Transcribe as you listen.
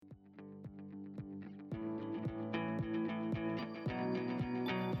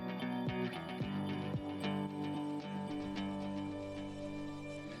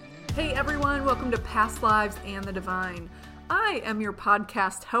Hey everyone, welcome to Past Lives and the Divine. I am your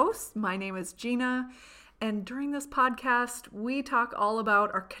podcast host. My name is Gina, and during this podcast, we talk all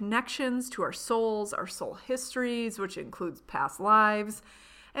about our connections to our souls, our soul histories, which includes past lives,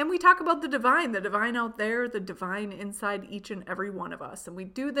 and we talk about the divine out there, the divine inside each and every one of us. And we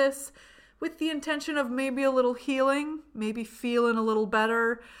do this with the intention of maybe a little healing, maybe feeling a little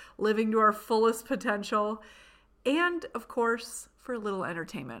better, living to our fullest potential, and of course, for a little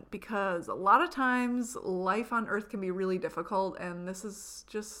entertainment, because a lot of times life on earth can be really difficult, and this is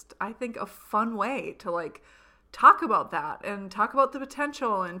just, I think, a fun way to talk about that and talk about the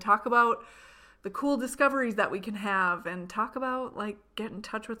potential and talk about the cool discoveries that we can have and talk about get in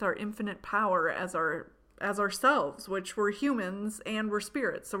touch with our infinite power as ourselves, which we're humans and we're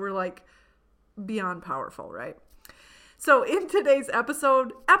spirits, so we're beyond powerful, right? So in today's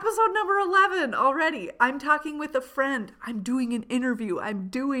episode number 11 already, I'm talking with a friend. I'm doing an interview. I'm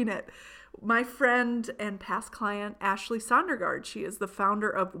doing it. My friend and past client, Ashley Sondergaard. She is the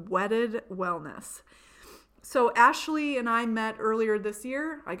founder of Wedded Wellness. So Ashley and I met earlier this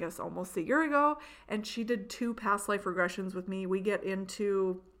year, I guess almost a year ago, and she did 2 past life regressions with me. We get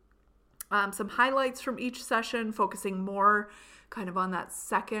into some highlights from each session, focusing more kind of on that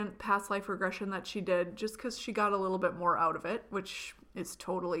second past life regression that she did, just because she got a little bit more out of it, which is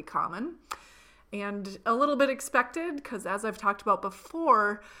totally common and a little bit expected, because as I've talked about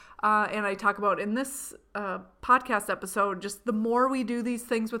before, and I talk about in this podcast episode, just the more we do these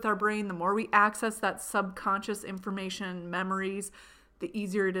things with our brain, the more we access that subconscious information, memories, the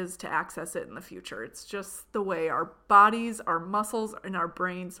easier it is to access it in the future. It's just the way our bodies, our muscles, and our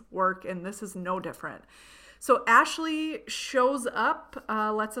brains work, and this is no different. So Ashley shows up,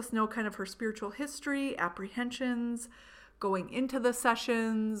 lets us know kind of her spiritual history, apprehensions, going into the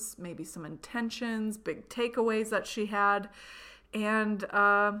sessions, maybe some intentions, big takeaways that she had. And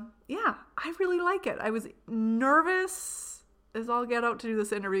I really like it. I was nervous as all get out to do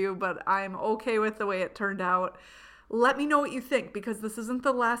this interview, but I'm okay with the way it turned out. Let me know what you think, because this isn't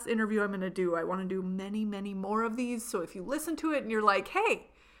the last interview I'm going to do. I want to do many, many more of these. So if you listen to it and you're like, hey,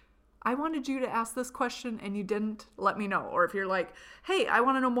 I wanted you to ask this question and you didn't, let me know. Or if you're like, hey, I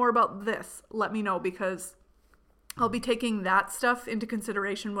want to know more about this, let me know, because I'll be taking that stuff into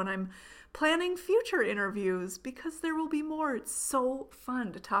consideration when I'm planning future interviews, because there will be more. It's so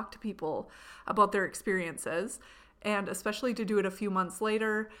fun to talk to people about their experiences, and especially to do it a few months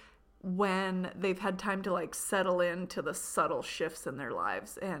later when they've had time to settle into the subtle shifts in their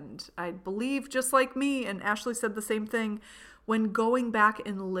lives. And I believe, just like me, and Ashley said the same thing, when going back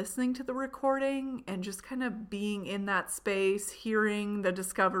and listening to the recording and just kind of being in that space, hearing the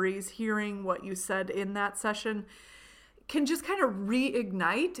discoveries, hearing what you said in that session, can just kind of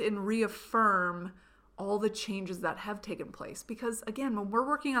reignite and reaffirm all the changes that have taken place. Because again, when we're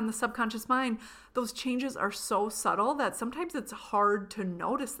working on the subconscious mind, those changes are so subtle that sometimes it's hard to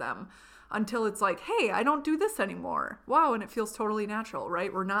notice them until it's like, hey, I don't do this anymore. Wow, and it feels totally natural,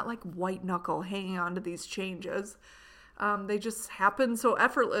 right? We're not white knuckle hanging on to these changes. They just happen so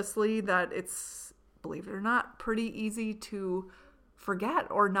effortlessly that it's, believe it or not, pretty easy to forget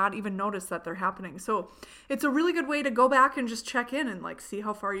or not even notice that they're happening. So it's a really good way to go back and just check in and see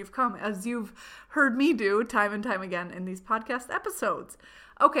how far you've come, as you've heard me do time and time again in these podcast episodes.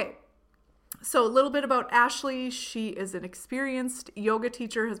 Okay, so a little bit about Ashley. She is an experienced yoga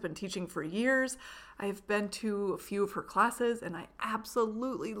teacher, has been teaching for years. I've been to a few of her classes, and I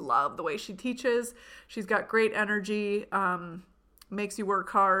absolutely love the way she teaches. She's got great energy, makes you work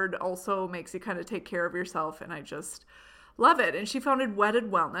hard, also makes you kind of take care of yourself, and I just love it. And she founded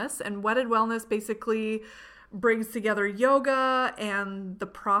Wedded Wellness, and Wedded Wellness basically brings together yoga and the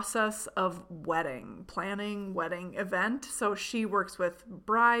process of planning wedding event. So she works with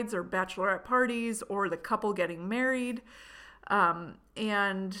brides or bachelorette parties or the couple getting married,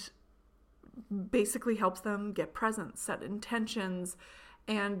 and basically helps them get present, set intentions,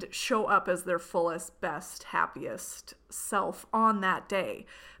 and show up as their fullest, best, happiest self on that day.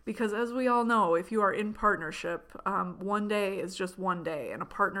 Because as we all know, if you are in partnership, one day is just one day, and a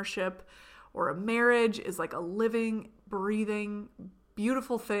partnership or a marriage is like a living, breathing,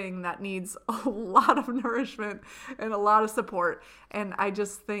 beautiful thing that needs a lot of nourishment and a lot of support. And I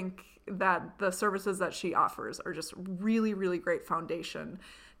just think that the services that she offers are just really, really great foundation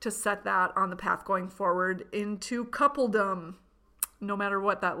to set that on the path going forward into coupledom, no matter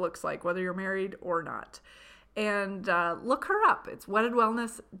what that looks like, whether you're married or not. And look her up. It's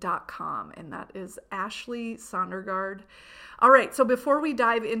weddedwellness.com, and that is Ashley Sondergaard. All right, so before we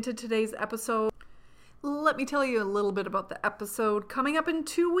dive into today's episode, let me tell you a little bit about the episode coming up in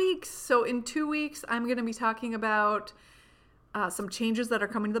 2 weeks. So in 2 weeks, I'm going to be talking about some changes that are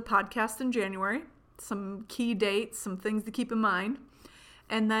coming to the podcast in January, some key dates, some things to keep in mind.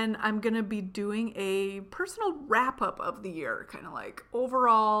 And then I'm going to be doing a personal wrap-up of the year, kind of like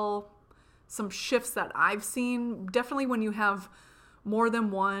overall some shifts that I've seen. Definitely when you have more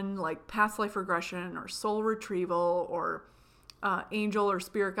than one, like past life regression or soul retrieval or angel or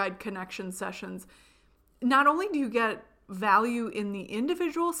spirit guide connection sessions, not only do you get value in the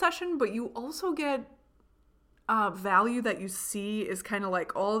individual session, but you also get value that you see is kind of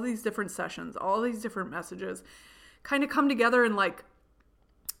like all these different sessions, all these different messages kind of come together and like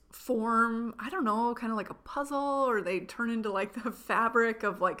form, I don't know, kind of like a puzzle, or they turn into like the fabric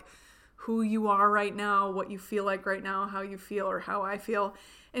of like who you are right now, what you feel like right now, how you feel or how I feel.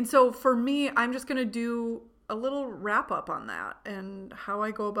 And so for me, I'm just going to do a little wrap up on that and how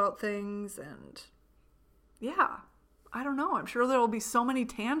I go about things. And yeah, I don't know. I'm sure there will be so many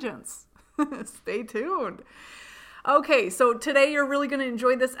tangents. Stay tuned. Okay, so today you're really going to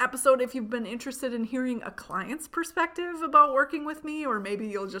enjoy this episode if you've been interested in hearing a client's perspective about working with me, or maybe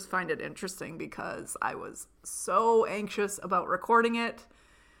you'll just find it interesting because I was so anxious about recording it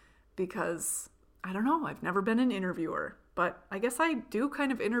because, I don't know, I've never been an interviewer, but I guess I do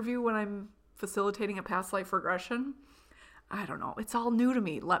kind of interview when I'm facilitating a past life regression. I don't know. It's all new to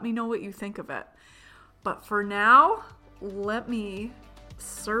me. Let me know what you think of it. But for now, let me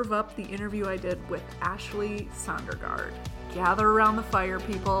serve up the interview I did with Ashley Sondergaard. Gather around the fire,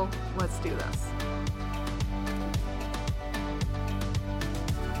 people. Let's do this.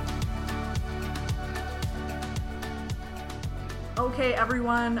 Okay,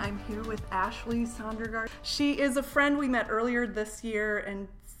 everyone, I'm here with Ashley Sondergaard. She is a friend we met earlier this year, and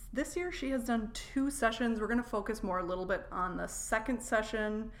this year she has done 2 sessions. We're going to focus more a little bit on the second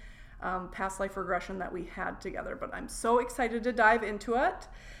session, past life regression that we had together, but I'm so excited to dive into it.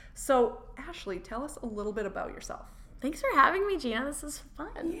 So Ashley, tell us a little bit about yourself. Thanks for having me, Gina. This is fun.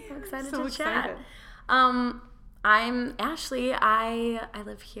 Yeah, I'm excited so to chat. excited. I'm Ashley. I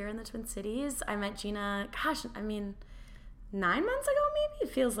live here in the Twin Cities. I met Gina, 9 months ago, maybe?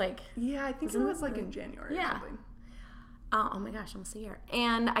 It feels like. Yeah, I think it was like in January or something. Oh my gosh, almost a year.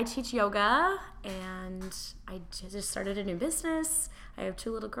 And I teach yoga, and I just started a new business. I have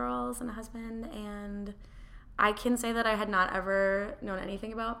 2 little girls and a husband, and I can say that I had not ever known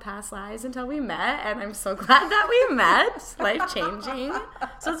anything about past lives until we met, and I'm so glad that we met. Life-changing.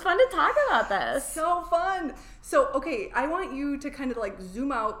 So it's fun to talk about this. So fun. So, okay, I want you to kind of like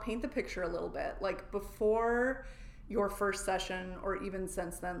zoom out, paint the picture a little bit. Like before your first session, or even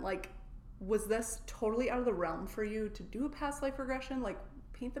since then, like, was this totally out of the realm for you to do a past life regression? Like,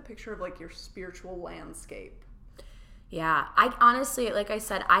 paint the picture of like your spiritual landscape. Yeah, I honestly, like I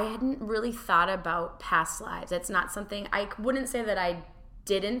said, I hadn't really thought about past lives. It's not something, I wouldn't say that I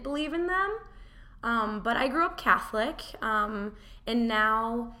didn't believe in them, but I grew up Catholic, and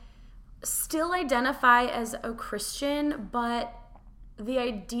now still identify as a Christian, but the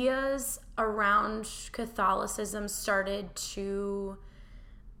ideas around Catholicism started to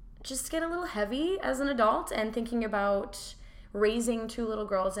just get a little heavy as an adult, and thinking about raising 2 little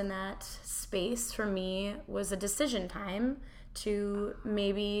girls in that space for me was a decision time to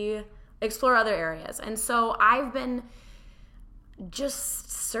maybe explore other areas. And so I've been just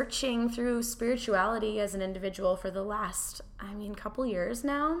searching through spirituality as an individual for the last, couple years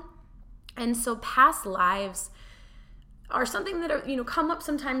now. And so past lives are something that are, come up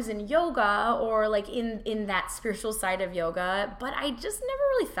sometimes in yoga or like in that spiritual side of yoga, but I just never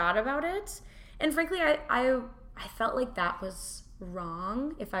really thought about it. And frankly, I felt like that was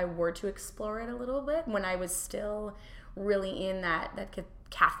wrong if I were to explore it a little bit when I was still really in that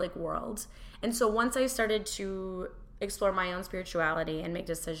Catholic world. And so once I started to explore my own spirituality and make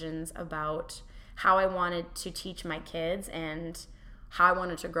decisions about how I wanted to teach my kids and how I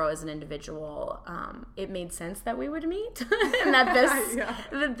wanted to grow as an individual, it made sense that we would meet and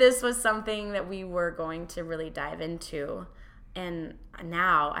that this was something that we were going to really dive into. And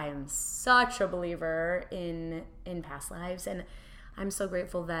now I am such a believer in past lives, and I'm so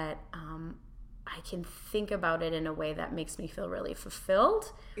grateful that I can think about it in a way that makes me feel really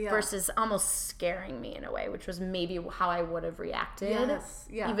fulfilled versus almost scaring me in a way, which was maybe how I would have reacted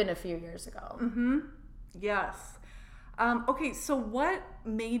even a few years ago. Mm-hmm. Yes. Okay, so what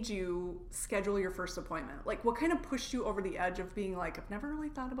made you schedule your first appointment? Like, what kind of pushed you over the edge of being like, I've never really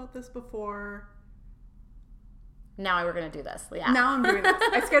thought about this before? Now we're going to do this. Yeah. Now I'm doing this.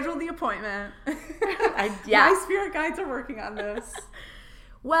 I scheduled the appointment. My spirit guides are working on this.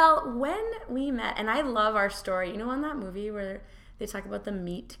 Well, when we met, and I love our story. You know, on that movie where they talk about the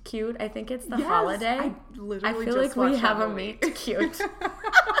meet cute? I think it's the holiday. I feel like we have a meet cute.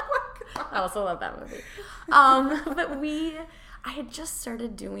 I also love that movie. But I had just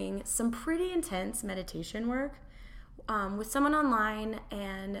started doing some pretty intense meditation work with someone online,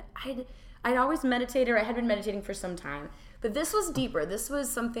 and I'd always meditated, or I had been meditating for some time. But this was deeper. This was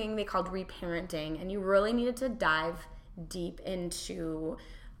something they called reparenting, and you really needed to dive deep into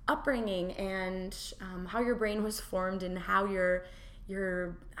upbringing and how your brain was formed and how your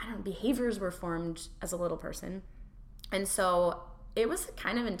behaviors were formed as a little person. And so it was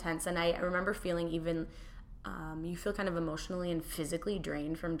kind of intense, and I remember feeling even you feel kind of emotionally and physically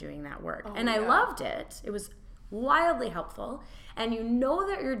drained from doing that work. I loved it. It was wildly helpful, and you know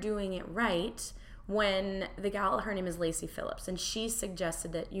that you're doing it right when the gal, her name is Lacey Phillips, and she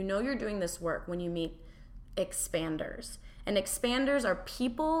suggested that you're doing this work when you meet expanders. And expanders are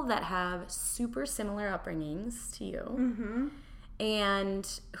people that have super similar upbringings to you,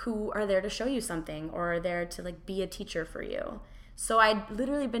 and who are there to show you something, or are there to like be a teacher for you. So I'd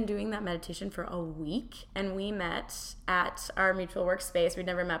literally been doing that meditation for a week, and we met at our mutual workspace. We'd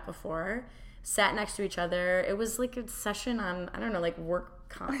never met before, sat next to each other. It was like a session on, I don't know, like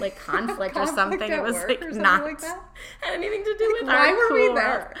conflict or something. It was like not like had anything to do with Why were we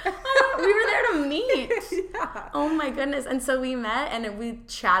there? We were there to meet. Yeah. Oh my goodness. And so we met, and we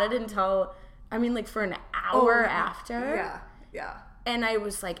chatted until, for an hour after. Yeah. And I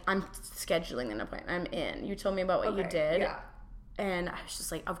was like, I'm scheduling an appointment. I'm in. You told me about what you did. Yeah. And I was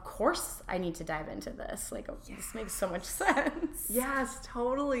just like, of course I need to dive into this. Like, this makes so much sense. Yes,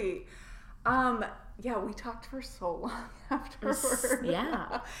 totally. We talked for so long afterward.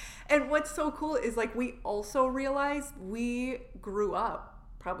 Yeah. And what's so cool is like we also realized we grew up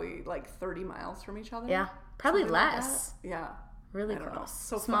probably like 30 miles from each other. Yeah. Probably Something less. Like yeah. Really close.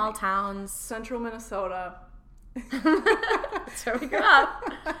 So small funny. Towns. Central Minnesota. That's where we grew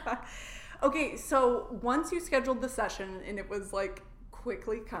up. Okay, so once you scheduled the session and it was like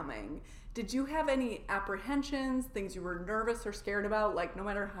quickly coming, did you have any apprehensions, things you were nervous or scared about, like no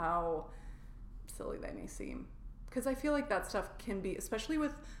matter how silly they may seem? Because I feel like that stuff can be, especially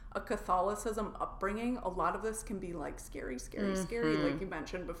with a Catholicism upbringing, a lot of this can be like scary, like you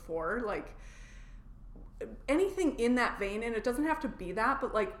mentioned before, like anything in that vein. And it doesn't have to be that,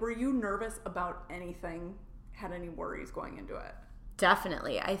 but like, were you nervous about anything, had any worries going into it?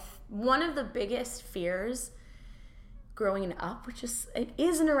 Definitely. One of the biggest fears growing up, it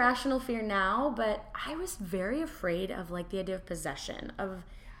is an irrational fear now, but I was very afraid of like the idea of possession,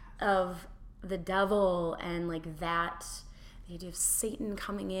 of the devil, and like the idea of Satan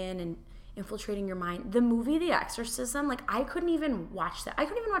coming in and infiltrating your mind. The movie The Exorcism, like I couldn't even watch that. I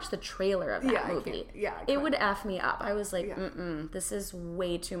couldn't even watch the trailer of that movie. It would F me up. I was like, this is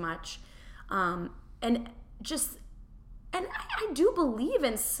way too much. And I do believe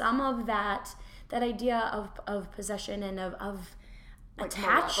in some of that idea of possession and of like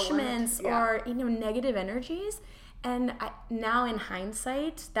attachments or negative energies. And now in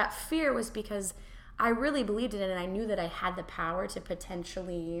hindsight, that fear was because I really believed in it, and I knew that I had the power to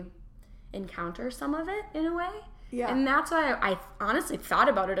potentially encounter some of it in a way. Yeah. And that's why I honestly thought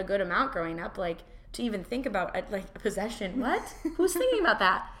about it a good amount growing up, like to even think about like possession. What? Who's thinking about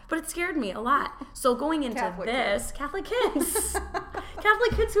that? But it scared me a lot. So going into Catholic kids. Catholic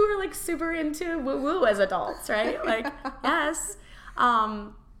kids who are like super into woo-woo as adults, right? Like, yes.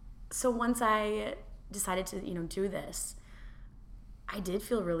 So once I decided to, do this, I did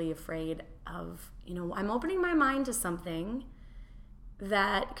feel really afraid of, I'm opening my mind to something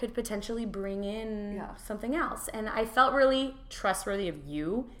that could potentially bring in something else. And I felt really trustworthy of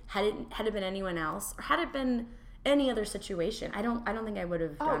you. Had it been anyone else, or had it been any other situation, I don't think I would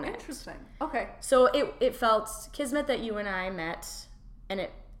have done it. Oh, interesting. Okay. So it felt kismet that you and I met, and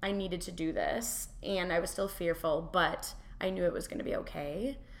I needed to do this, and I was still fearful, but I knew it was going to be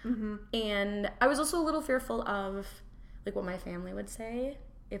okay. Mm-hmm. And I was also a little fearful of like what my family would say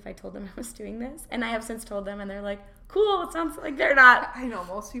if I told them I was doing this. And I have since told them, and they're like, cool, it sounds like they're not. I know,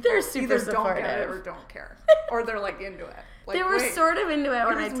 most people they're super either supportive. Don't get it or don't care. Or they're like into it. Like, they were sort of into it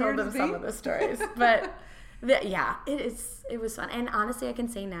when I told them some of the stories. But it was fun. And honestly, I can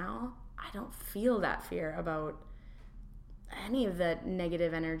say now, I don't feel that fear about any of the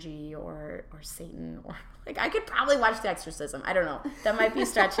negative energy or Satan, or like I could probably watch The Exorcism. I don't know. That might be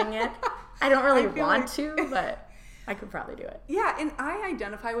stretching it. I don't really want to, but I could probably do it. Yeah, and I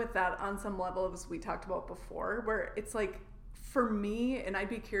identify with that on some level, as we talked about before, where it's like, for me, and I'd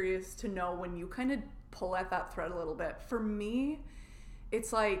be curious to know when you kind of pull at that thread a little bit. For me,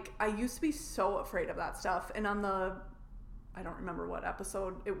 it's like, I used to be so afraid of that stuff. And on I don't remember what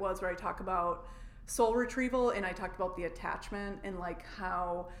episode it was where I talk about soul retrieval, and I talked about the attachment and like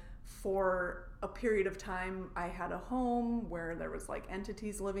how for a period of time, I had a home where there was like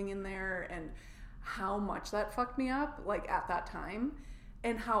entities living in there, and how much that fucked me up, like at that time,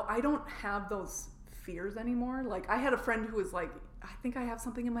 and how I don't have those fears anymore. Like I had a friend who was like, I think I have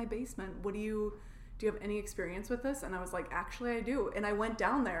something in my basement. Do you have any experience with this? And I was like, actually I do. And I went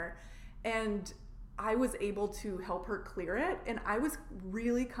down there and I was able to help her clear it. And I was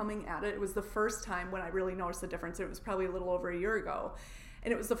really coming at it. It was the first time when I really noticed the difference. It was probably a little over a year ago.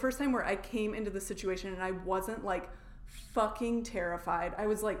 And it was the first time where I came into the situation and I wasn't like fucking terrified. I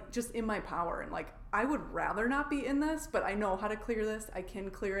was like just in my power, and like I would rather not be in this, but I know how to clear this. I can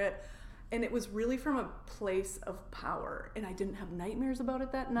clear it. And it was really from a place of power, and I didn't have nightmares about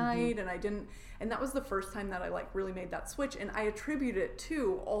it that night. And that was the first time that I like really made that switch. And I attribute it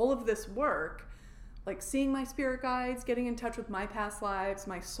to all of this work, like seeing my spirit guides, getting in touch with my past lives,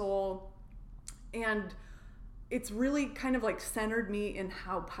 my soul. And it's really kind of like centered me in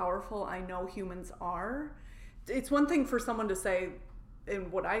how powerful I know humans are. It's one thing for someone to say,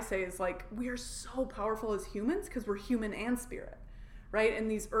 and what I say is like, we are so powerful as humans because we're human and spirit, right? And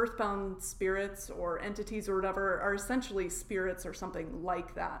these earthbound spirits or entities or whatever are essentially spirits or something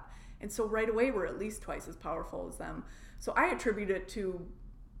like that. And so right away, we're at least twice as powerful as them. So I attribute it to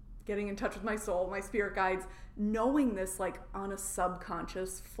getting in touch with my soul, my spirit guides, knowing this like on a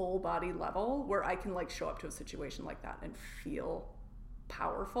subconscious full body level where I can like show up to a situation like that and feel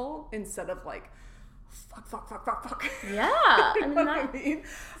powerful instead of like, fuck. Yeah. You know what I mean?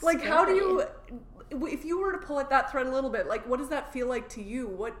 Like, how do you, if you were to pull at that thread a little bit, like, what does that feel like to you?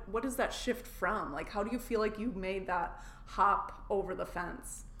 What does that shift from? Like, how do you feel like you made that hop over the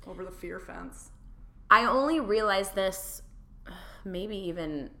fence, over the fear fence? I only realized this maybe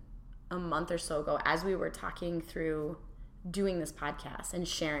even a month or so ago as we were talking through doing this podcast and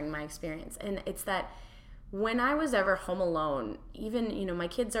sharing my experience. And it's that when I was ever home alone, even, you know, my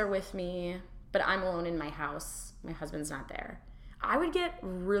kids are with me, but I'm alone in my house, my husband's not there, I would get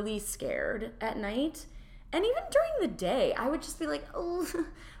really scared at night. And even during the day, I would just be like, oh,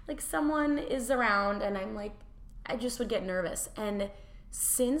 like someone is around, and I'm like, I just would get nervous. And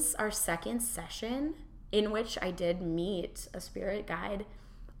since our second session, in which I did meet a spirit guide,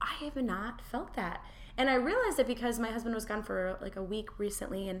 I have not felt that. And I realized it because my husband was gone for like a week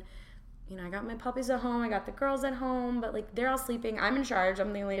recently, and you know, I got my puppies at home, I got the girls at home, but like they're all sleeping. I'm in charge.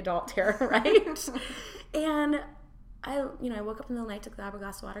 I'm the only adult here, right? And I woke up in the night, took the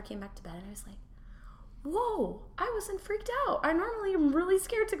glass of water, came back to bed, and I was like, whoa, I wasn't freaked out. I normally am really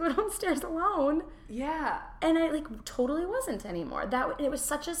scared to go downstairs alone. Yeah. And I like totally wasn't anymore. It was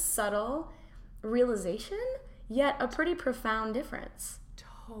such a subtle realization, yet a pretty profound difference.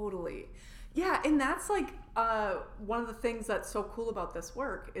 Totally. Yeah, and that's like one of the things that's so cool about this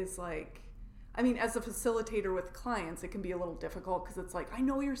work is like, I mean, as a facilitator with clients, it can be a little difficult because it's like, I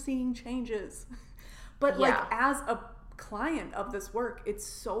know you're seeing changes. But like as a client of this work, it's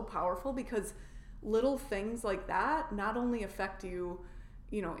so powerful because little things like that not only affect you,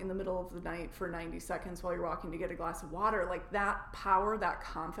 you know, in the middle of the night for 90 seconds while you're walking to get a glass of water, like that power, that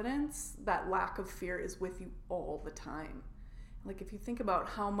confidence, that lack of fear is with you all the time. Like if you think about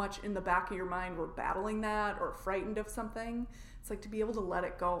how much in the back of your mind we're battling that or frightened of something, it's like to be able to let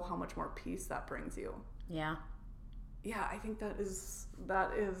it go, how much more peace that brings you. Yeah. Yeah, I think that is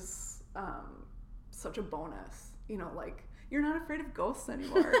such a bonus. You know, like you're not afraid of ghosts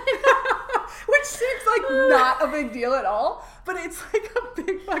anymore. Which seems like not a big deal at all, but it's like a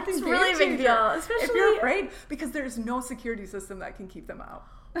big fucking It's really big deal, especially if you're afraid, because there's no security system that can keep them out.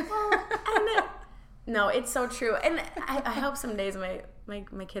 Well, no, it's so true. And I hope some days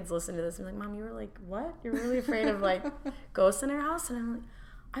my kids listen to this and be like, Mom, you were like, what? You're really afraid of like ghosts in our house? And I'm like,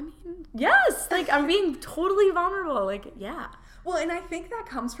 I mean, yes, like I'm being totally vulnerable. Like, yeah. Well, and I think that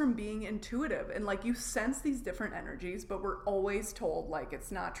comes from being intuitive and like you sense these different energies, but we're always told like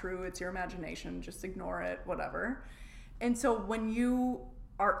it's not true, it's your imagination, just ignore it, whatever. And so when you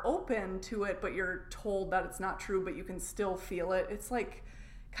are open to it, but you're told that it's not true, but you can still feel it, it's like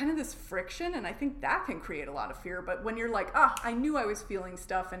kind of this friction, and I think that can create a lot of fear. But when you're like, I knew I was feeling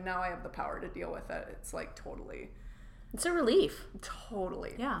stuff and now I have the power to deal with it, it's like totally. It's a relief.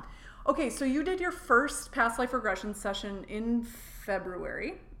 Totally. Yeah. Okay, so you did your first past life regression session in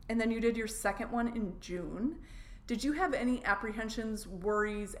February, and then you did your second one in June. Did you have any apprehensions,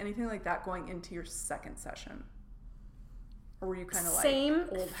 worries, anything like that going into your second session? Or were you kind of like same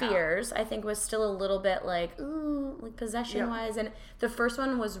old fears? Hat? I think was still a little bit like, ooh, like possession wise. And the first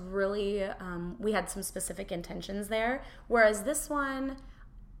one was really, we had some specific intentions there. Whereas this one,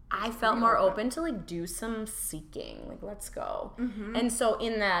 I felt more open to like do some seeking. Like, let's go. Mm-hmm. And so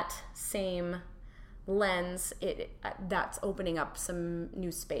in that same lens, that's opening up some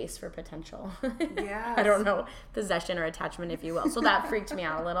new space for potential. Yes. I don't know, possession or attachment, if you will. So that freaked me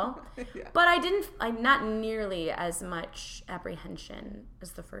out a little. Yeah. But I'm not nearly as much apprehension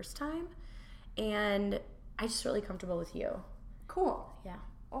as the first time. And I just really comfortable with you. Cool. Yeah.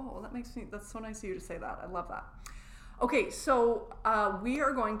 Oh, that's so nice of you to say that. I love that. Okay, so we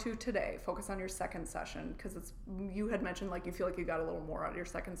are going to today focus on your second session because you had mentioned like you feel like you got a little more out of your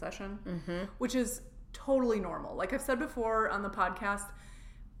second session, which is totally normal. Like I've said before on the podcast,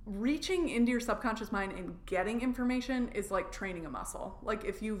 reaching into your subconscious mind and getting information is like training a muscle. Like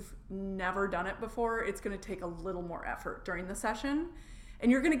if you've never done it before, it's going to take a little more effort during the session. And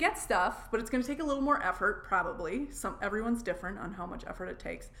you're going to get stuff, but it's going to take a little more effort, probably. Everyone's different on how much effort it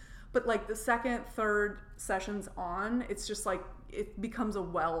takes. But like the second, third sessions on, it's just like it becomes a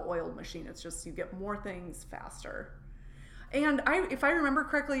well-oiled machine. It's just you get more things faster. And if I remember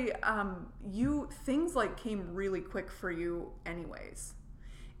correctly, things like came really quick for you anyways.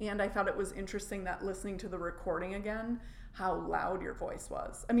 And I thought it was interesting that listening to the recording again, how loud your voice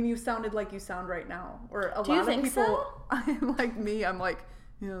was. I mean, you sounded like you sound right now. Or a lot of people, so? Like me, I'm like,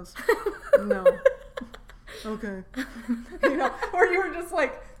 yes, no, okay. You know, or you were just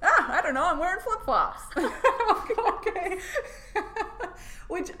like, I don't know, I'm wearing flip-flops. Okay.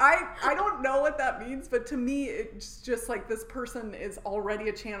 Which I don't know what that means, but to me, it's just like this person is already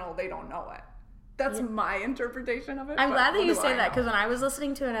a channel. They don't know it. That's my interpretation of it. I'm glad that you say that because when I was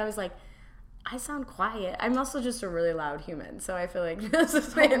listening to it, I was like, I sound quiet. I'm also just a really loud human, so I feel like this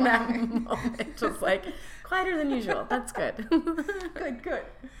is in that moment, just like quieter than usual. That's good. Good.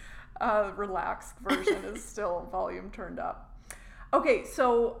 Relaxed version is still volume turned up. Okay,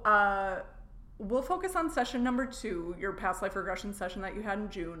 so we'll focus on session number 2, your past life regression session that you had in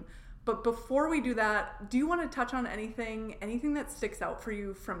June. But before we do that, do you want to touch on anything that sticks out for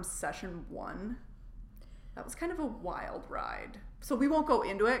you from session 1? That was kind of a wild ride. So we won't go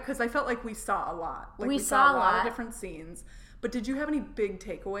into it because I felt like we saw a lot. Like we saw a lot of different scenes. But did you have any big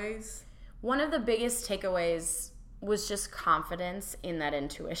takeaways? One of the biggest takeaways was just confidence in that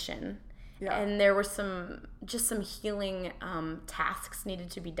intuition. Yeah. And there were some healing tasks needed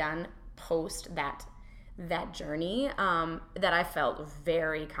to be done post that journey that I felt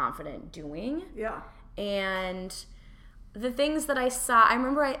very confident doing. Yeah. And the things that I saw, I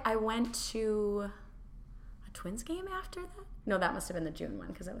remember I went to a Twins game after that. No, that must have been the June one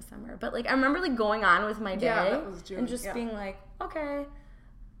because it was summer. But like I remember like going on with my day that was June. And just being like, okay.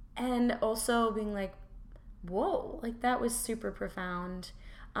 And also being like, whoa, like that was super profound.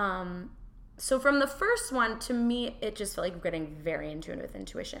 So from the first one, to me, it just felt like getting very in tune with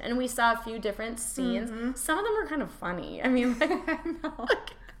intuition. And we saw a few different scenes. Mm-hmm. Some of them were kind of funny. I mean,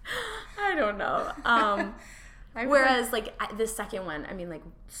 like, I don't know. Whereas, like, the second one, I mean, like,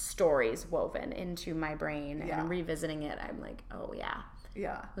 stories woven into my brain and revisiting it, I'm like, oh, yeah.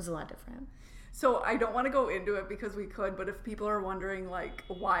 Yeah. It was a lot different. So I don't want to go into it because we could, but if people are wondering, like,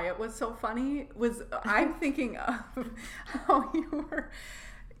 why it was so funny, I'm thinking of how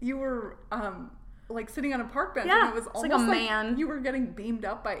you were like sitting on a park bench and it was almost like a man. You were getting beamed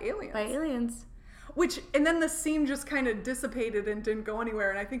up by aliens. And then the scene just kind of dissipated and didn't go anywhere.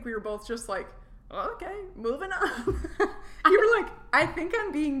 And I think we were both just like, okay, moving on. You were like, I think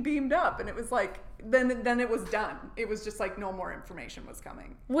I'm being beamed up. And it was like, then it was done. It was just like no more information was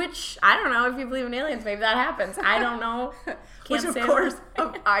coming. Which, I don't know if you believe in aliens. Maybe that happens. I don't know. Which, of course,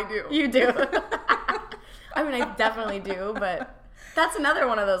 I do. You do. I mean, I definitely do, but... That's another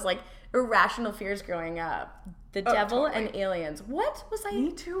one of those, like, irrational fears growing up. The devil and aliens. What was I...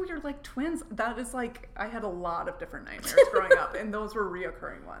 Me too. You're like twins. That is like... I had a lot of different nightmares growing up, and those were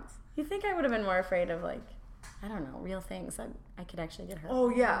reoccurring ones. You think I would have been more afraid of, like, I don't know, real things that I could actually get hurt. Oh,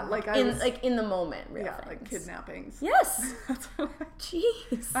 yeah. Like, in the moment, real things. Like kidnappings. Yes.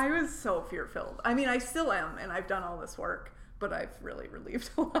 Jeez. I was so fear-filled. I mean, I still am, and I've done all this work. But I've really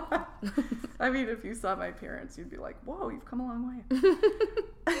relieved a lot. I mean, if you saw my parents, you'd be like, whoa, you've come a long way.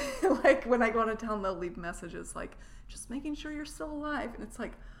 Like, when I go out of town, they'll leave messages like, just making sure you're still alive. And it's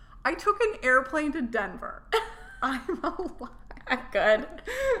like, I took an airplane to Denver. I'm alive. I'm good.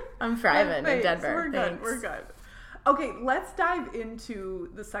 I'm thriving in Denver. We're good. Okay, let's dive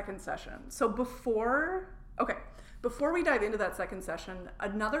into the second session. So before we dive into that second session,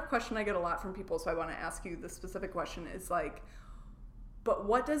 another question I get a lot from people, so I want to ask you the specific question, is like, but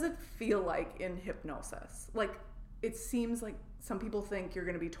what does it feel like in hypnosis? Like, it seems like some people think you're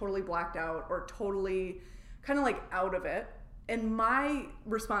going to be totally blacked out or totally kind of like out of it. And my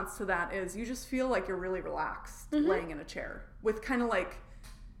response to that is you just feel like you're really relaxed laying in a chair with kind of like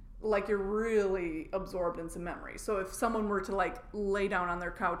like you're really absorbed in some memory. So if someone were to like lay down on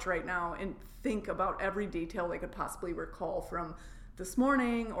their couch right now and think about every detail they could possibly recall from this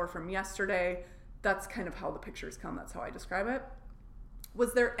morning or from yesterday, that's kind of how the pictures come. That's how I describe it.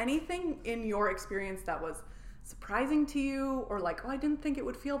 Was there anything in your experience that was surprising to you, or like, oh, I didn't think it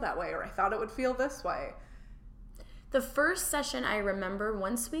would feel that way, or I thought it would feel this way? The first session, I remember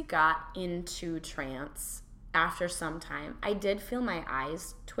once we got into trance, after some time, I did feel my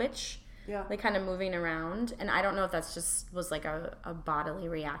eyes twitch, like kind of moving around. And I don't know if that's just was like a bodily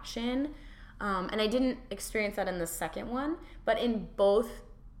reaction. And I didn't experience that in the second one, but in both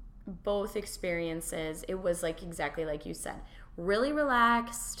experiences, it was like exactly like you said, really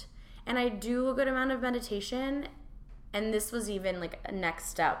relaxed. And I do a good amount of meditation. And this was even like a next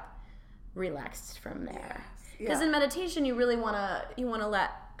step, relaxed from there. Because in meditation, you really want to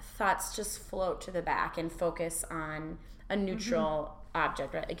let thoughts just float to the back and focus on a neutral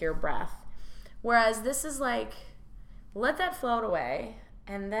object, right? Like your breath. Whereas this is like, let that float away,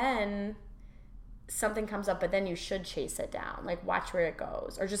 and then something comes up, but then you should chase it down. Like watch where it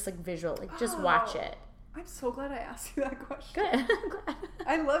goes, or just like visual, like just watch it. I'm so glad I asked you that question. Good. I'm glad.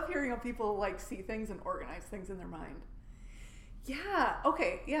 I love hearing how people like see things and organize things in their mind. Yeah.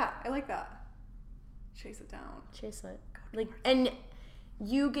 Okay. Yeah. I like that. Chase it down. Chase it. Like, and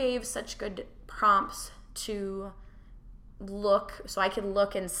you gave such good prompts to look, so I could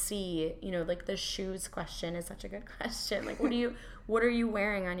look and see, you know, like the shoes question is such a good question. Like, what are you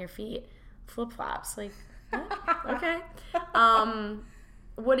wearing on your feet? Flip-flops. Like, okay.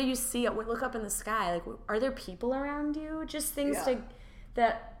 What do you see? Look up in the sky. Like, are there people around you? Just things yes,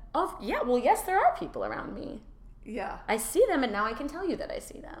 there are people around me. Yeah. I see them, and now I can tell you that I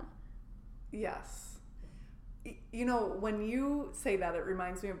see them. Yes. You know, when you say that, it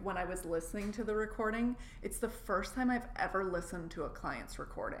reminds me of when I was listening to the recording. It's the first time I've ever listened to a client's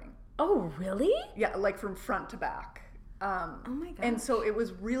recording. Oh, really? Yeah, like from front to back. Oh my gosh. And so it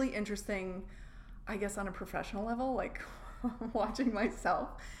was really interesting, I guess on a professional level, like watching myself.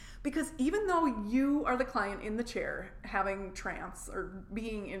 Because even though you are the client in the chair having trance or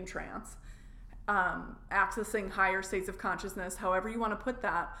being in trance, accessing higher states of consciousness, however you want to put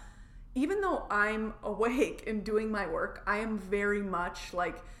that, even though I'm awake and doing my work, I am very much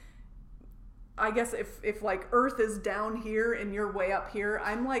like, I guess if like Earth is down here and you're way up here,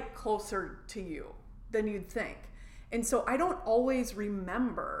 I'm like closer to you than you'd think. And so I don't always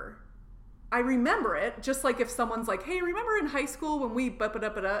remember. I remember it, just like if someone's like, hey, remember in high school when we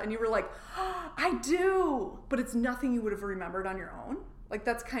ba-ba-da-ba-da, and you were like, oh, I do. But it's nothing you would have remembered on your own. Like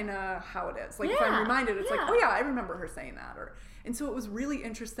that's kind of how it is. Like if I'm reminded, it's like, oh yeah, I remember her saying that. And so it was really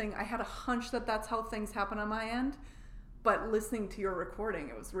interesting. I had a hunch that that's how things happen on my end. But listening to your recording,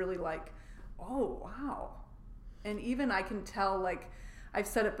 it was really like, oh, wow. And even I can tell, like, I've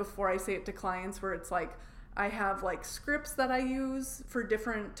said it before, I say it to clients where it's like, I have like scripts that I use for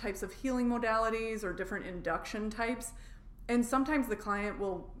different types of healing modalities or different induction types. And sometimes the client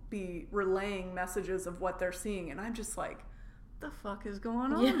will be relaying messages of what they're seeing. And I'm just like, the fuck is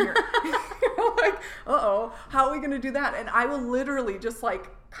going on here? Like, uh-oh, how are we going to do that? And I will literally just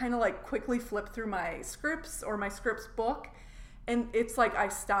like kind of like quickly flip through my scripts or my scripts book. And it's like I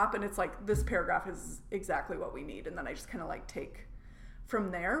stop and it's like, this paragraph is exactly what we need. And then I just kind of like take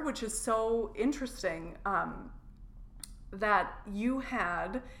from there, which is so interesting that you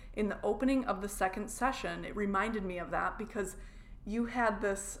had in the opening of the second session. It reminded me of that because you had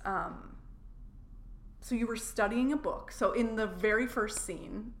this... So you were studying a book. So in the very first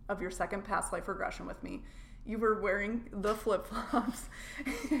scene of your second past life regression with me, you were wearing the flip-flops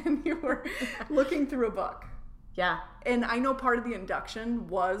and you were looking through a book. Yeah. And I know part of the induction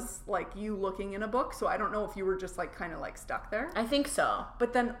was like you looking in a book. So I don't know if you were just like kind of like stuck there. I think so.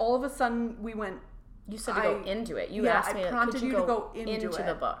 But then all of a sudden we went... You said to go into it. You asked me, prompted you to go into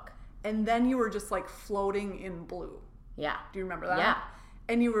the book. And then you were just like floating in blue. Yeah. Do you remember that? Yeah.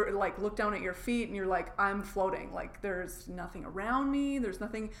 And you were like, look down at your feet and you're like, I'm floating. Like there's nothing around me. There's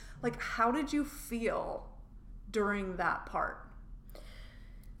nothing. Like, how did you feel during that part?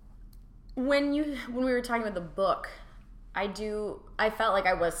 When we were talking about the book, I felt like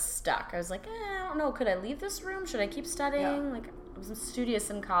I was stuck. I was like, I don't know. Could I leave this room? Should I keep studying? Yeah. Like I was studious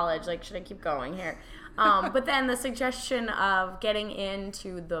in college. Like, should I keep going here? But then the suggestion of getting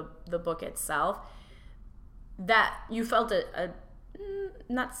into the book itself, that you felt a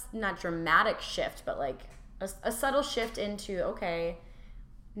not dramatic shift, but like a subtle shift into, okay,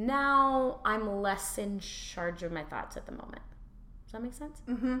 now I'm less in charge of my thoughts at the moment. Does that make sense?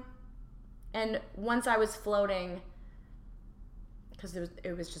 Mm-hmm. And once I was floating, because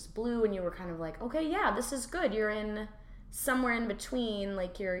it was just blue, and you were kind of like, okay, yeah, this is good. You're in somewhere in between,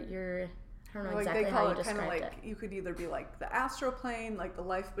 like you're I don't know like exactly they how call you it kind of described like it. you could either be like the astral plane, like the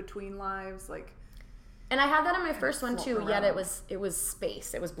life between lives, like. And I had that in my first one too. floating Yet around. it was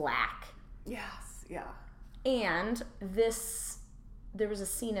space. It was black. Yes, yeah. And there was a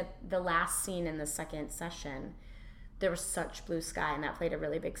scene at the last scene in the second session. There was such blue sky, and that played a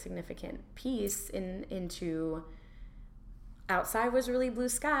really big significant piece into outside was really blue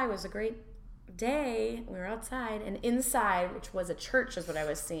sky. It was a great day. We were outside, and inside, which was a church, is what I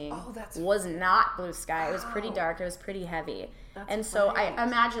was seeing. Oh, was not blue sky. It was pretty Wow. dark. It was pretty heavy. That's and so right. I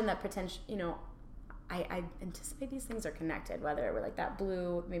imagine that potential. I anticipate these things are connected. Whether it were like that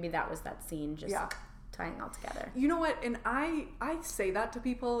blue, maybe that was that scene. Just tying all together. You know what? And I say that to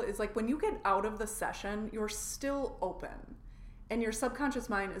people is like when you get out of the session, you're still open and your subconscious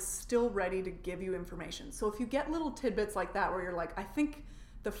mind is still ready to give you information. So if you get little tidbits like that where you're like, I think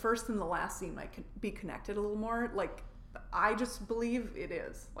the first and the last scene might be connected a little more, like I just believe it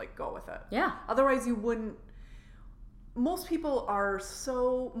is. Like go with it. Yeah. Otherwise you wouldn't. Most people are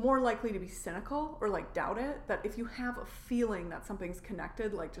so more likely to be cynical or like doubt it, that if you have a feeling that something's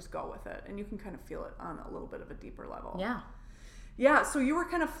connected, like just go with it and you can kind of feel it on a little bit of a deeper level. Yeah. Yeah, so you were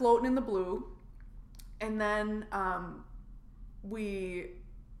kind of floating in the blue, and then I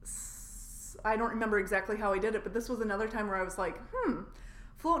don't remember exactly how I did it, but this was another time where I was like,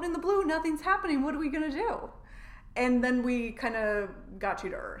 floating in the blue, nothing's happening, what are we gonna do? And then we kind of got you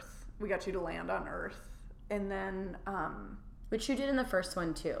to Earth. We got you to land on Earth. And then Which you did in the first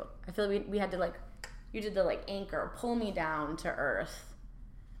one too. I feel like we had to like, you did the like anchor, pull me down to Earth.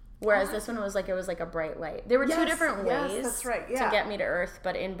 Whereas this one was like, it was like a bright light. There were two different ways that's right, to get me to Earth,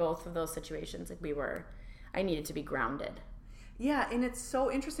 but in both of those situations, like I needed to be grounded. Yeah, and it's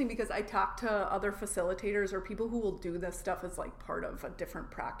so interesting because I talk to other facilitators or people who will do this stuff as like part of a different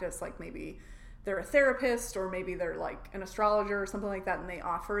practice, like maybe they're a therapist or maybe they're like an astrologer or something like that, and they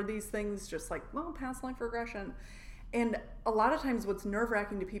offer these things just like, well, past life regression. And a lot of times what's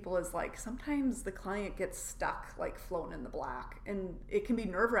nerve-wracking to people is like sometimes the client gets stuck like floating in the black, and it can be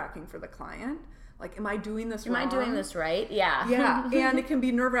nerve-wracking for the client. Like, am I doing this wrong? Am I doing this right? Yeah. Yeah, and it can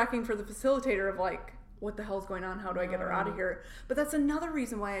be nerve-wracking for the facilitator of like, what the hell's going on? How do I get her out of here? But that's another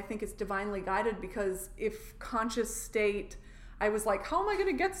reason why I think it's divinely guided, because if conscious state, I was like, how am I going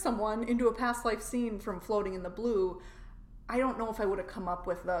to get someone into a past life scene from floating in the blue? I don't know if I would have come up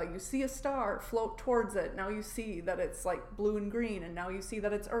with you see a star, float towards it. Now you see that it's like blue and green, and now you see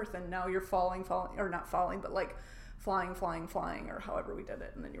that it's Earth, and now you're falling, or not falling, but like flying, or however we did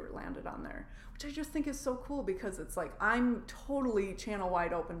it, and then you were landed on there, which I just think is so cool, because it's like I'm totally channel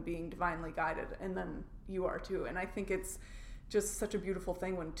wide open, being divinely guided, and then you are too. And I think it's just such a beautiful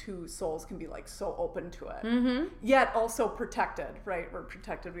thing when two souls can be like so open to it, yet also protected, right? We're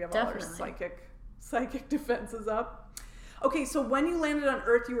protected. We have all our psychic defenses up. Okay, so when you landed on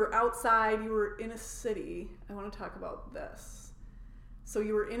Earth, you were outside, you were in a city. I want to talk about this. So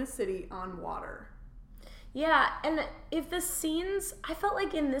you were in a city on water. Yeah, and if the scenes, I felt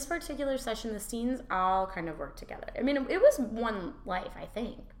like in this particular session, the scenes all kind of worked together. I mean, it was one life, I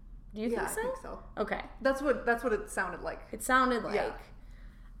think. Do you think so? I think so. Okay. That's what it sounded like. It sounded like.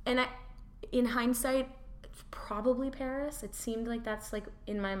 And in hindsight, it's probably Paris. It seemed like that's like,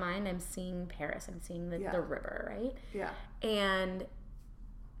 in my mind, I'm seeing Paris. I'm seeing the river, right? Yeah. And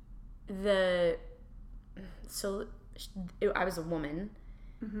I was a woman.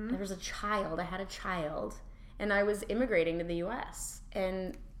 There was a child. I had a child. And I was immigrating to the U.S.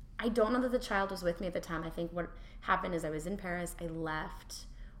 And I don't know that the child was with me at the time. I think what happened is I was in Paris. I left,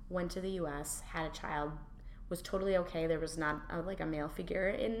 went to the U.S., had a child, was totally okay. There was not a male figure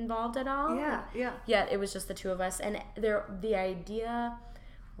involved at all. Yeah. Yet it was just the two of us. And the idea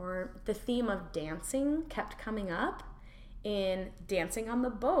or the theme of dancing kept coming up in dancing on the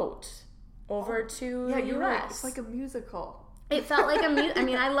boat over to the U.S. Right. It's like a musical. It felt like I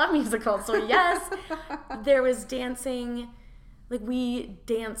mean, I love musicals, so yes, there was dancing. Like, we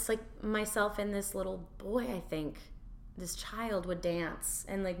danced, like, myself and this little boy, I think, this child would dance.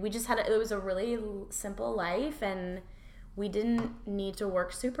 And, like, we just it was a really simple life, and we didn't need to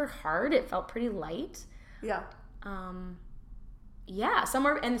work super hard. It felt pretty light. Yeah. Yeah,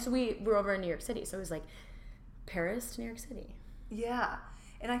 somewhere, and so we were over in New York City, so it was, like, Paris to New York City. Yeah,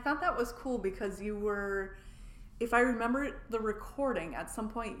 and I thought that was cool because you were... If I remember the recording, at some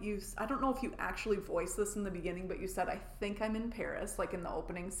point I don't know if you actually voiced this in the beginning, but you said, I think I'm in Paris, like in the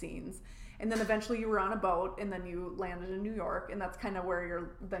opening scenes. And then eventually you were on a boat, and then you landed in New York, and that's kind of where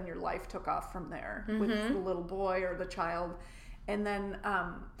your life took off from there with the little boy or the child. And then,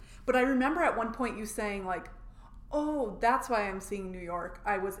 but I remember at one point you saying like, Oh, that's why I'm seeing New York.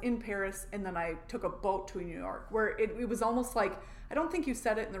 I was in Paris and then I took a boat to New York where it was almost like, I don't think you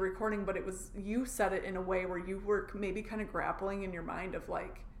said it in the recording, but you said it in a way where you were maybe kind of grappling in your mind of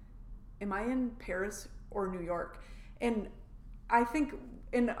like, am I in Paris or New York? And I think,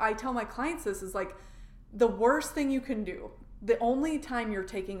 and I tell my clients this is like, the worst thing you can do, the only time you're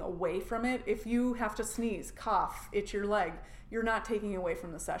taking away from it, if you have to sneeze, cough, itch your leg, you're not taking away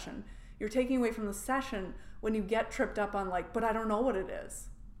from the session. You're taking away from the session when you get tripped up on like, but I don't know what it is.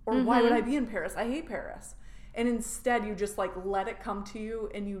 Or why would I be in Paris? I hate Paris. And instead you just like let it come to you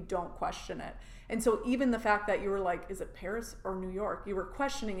and you don't question it. And so even the fact that you were like, is it Paris or New York? You were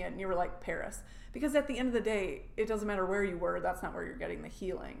questioning it and you were like, Paris. Because at the end of the day, it doesn't matter where you were. That's not where you're getting the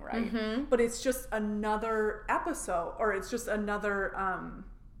healing, right? But it's just another episode, or it's just another,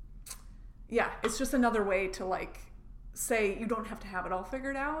 it's just another way to like say you don't have to have it all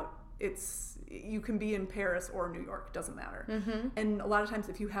figured out. You can be in Paris or New York, doesn't matter. And a lot of times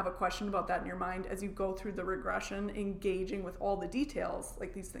if you have a question about that in your mind, as you go through the regression, engaging with all the details,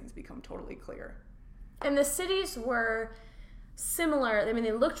 like these things become totally clear. And the cities were similar. I mean,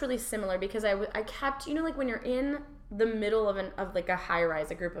 they looked really similar because I kept, like when you're in the middle of like a high rise,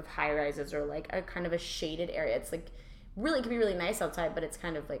 a group of high rises, or like a kind of a shaded area, it's like really, it can be really nice outside, but it's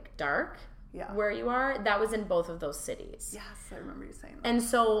kind of like dark. Yeah. Where you are, that was in both of those cities. Yes, I remember you saying that. And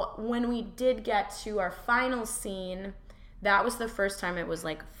so when we did get to our final scene, that was the first time it was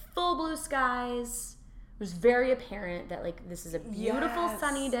like full blue skies. It was very apparent that like this is a beautiful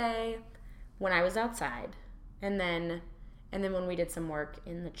sunny day when I was outside. And then when we did some work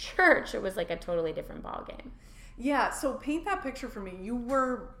in the church, it was like a totally different ballgame. Yeah, so paint that picture for me. You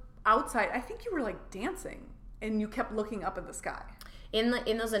were outside. I think you were like dancing and you kept looking up at the sky.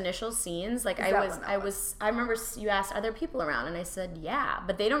 In those initial scenes, like I remember you asked, are there people around? And I said, yeah,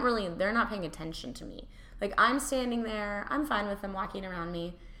 but they're not paying attention to me. Like I'm standing there, I'm fine with them walking around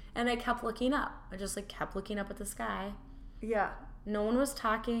me. And I kept looking up. I just like kept looking up at the sky. Yeah. No one was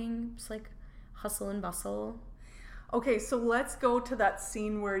talking, just like hustle and bustle. Okay, so let's go to that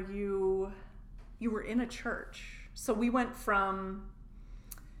scene where you were in a church. So we went from,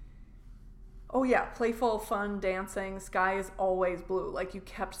 playful, fun, dancing, sky is always blue. Like you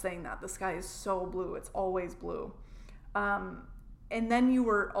kept saying that. The sky is so blue. It's always blue. And then you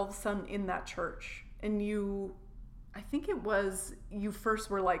were all of a sudden in that church. And you first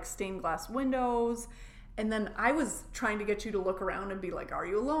were like stained glass windows. And then I was trying to get you to look around and be like, are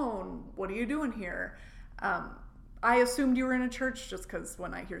you alone? What are you doing here? I assumed you were in a church just because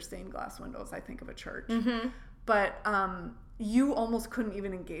when I hear stained glass windows, I think of a church. But you almost couldn't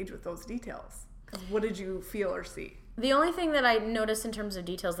even engage with those details. What did you feel or see? The only thing that I noticed in terms of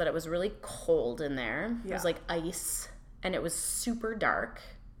details that it was really cold in there. Yeah. It was like ice, and it was super dark.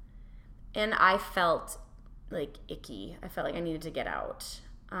 And I felt like icky. I felt like I needed to get out.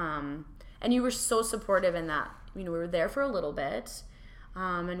 And you were so supportive in that. We were there for a little bit,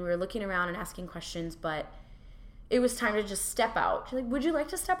 and we were looking around and asking questions, but it was time to just step out. You're like, would you like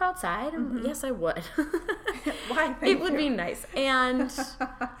to step outside? And yes, I would. Why? It would be nice. And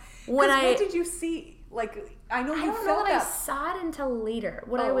what did you see? Like, I know you felt that. I don't know that I saw it until later.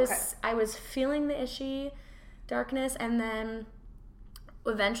 I was feeling the ishy darkness, and then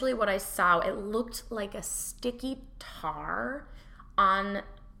eventually what I saw, it looked like a sticky tar on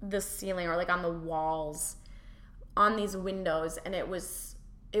the ceiling or like on the walls on these windows, and it was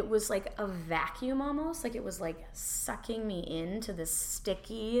like a vacuum almost, like it was like sucking me into this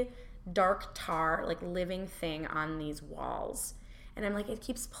sticky dark tar like living thing on these walls, and I'm like, it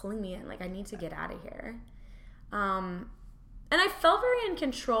keeps pulling me in, like I need to get out of here. And I felt very in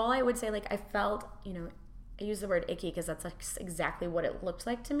control. I would say like I felt, I use the word icky because that's like exactly what it looked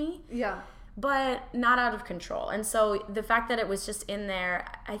like to me. Yeah. But not out of control. And so the fact that it was just in there,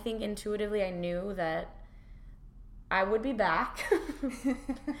 I think intuitively I knew that I would be back.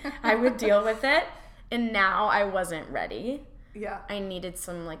 I would deal with it. And now I wasn't ready. Yeah. I needed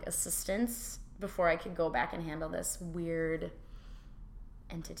some like assistance before I could go back and handle this weird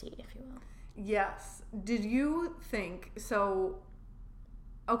entity, if you will. Yes. Did you think so?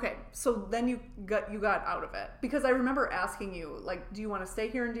 Okay, so then you got out of it, because I remember asking you, like, do you want to stay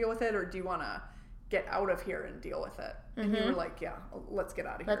here and deal with it, or do you want to get out of here and deal with it? And you were like, yeah, let's get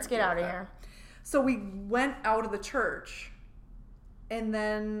out of here. Let's get out of here. So we went out of the church, and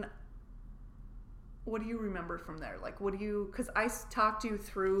then what do you remember from there? Like, because I talked you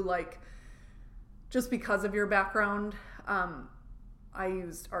through, like, just because of your background, I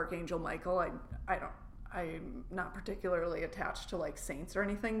used Archangel Michael. I'm not particularly attached to like saints or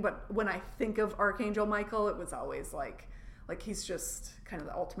anything, but when I think of Archangel Michael, it was always like he's just kind of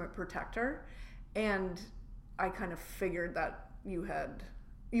the ultimate protector. And I kind of figured that you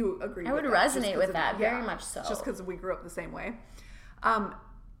agreed I would with that. resonate with that, very much so. Just because we grew up the same way.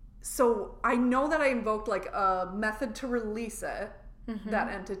 So I know that I invoked like a method to release it, that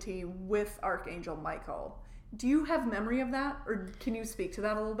entity, with Archangel Michael. Do you have memory of that, or can you speak to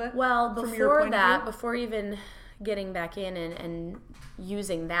that a little bit? Well, before even getting back in and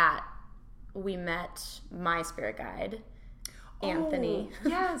using that, we met my spirit guide, Anthony.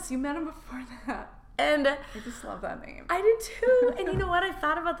 Yes, you met him before that. And I just love that name. I do too. And you know what? I've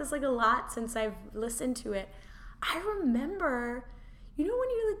thought about this like a lot since I've listened to it. I remember, you know, when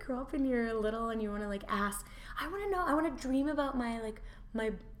you like grow up and you're little and you want to like ask, I want to know, I want to dream about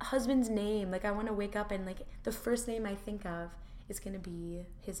my husband's name. Like I want to wake up and like the first name I think of is going to be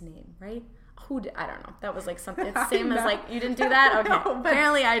his name, right? I don't know. That was like something, it's the same as like, you didn't do that? Okay. No,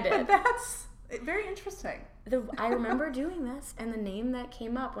 apparently I did. But that's very interesting. I remember doing this, and the name that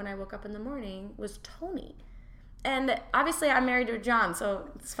came up when I woke up in the morning was Tony. And obviously I'm married to a John, so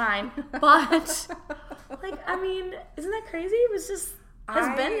it's fine. But like, I mean, isn't that crazy? It was just,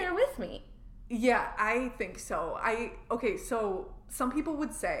 has been there with me. Yeah, I think so. So some people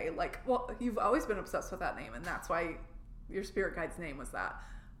would say like, well, you've always been obsessed with that name, and that's why your spirit guide's name was that.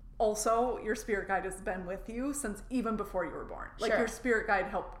 Also, your spirit guide has been with you since even before you were born. Like your spirit guide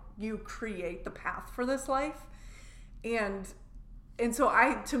helped you create the path for this life. And so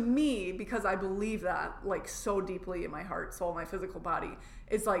to me, because I believe that like so deeply in my heart, soul, my physical body,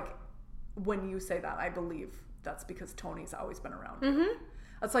 it's like when you say that, I believe that's because Tony's always been around.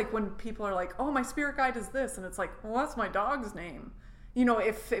 It's like when people are like, oh, my spirit guide is this. And it's like, well, that's my dog's name. You know,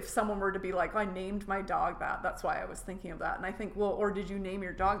 if someone were to be like, I named my dog that, that's why I was thinking of that. And I think, well, or did you name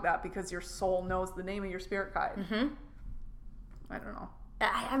your dog that because your soul knows the name of your spirit guide? I don't know.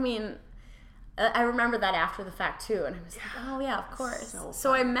 I mean, I remember that after the fact too. And I was like, oh yeah, of course.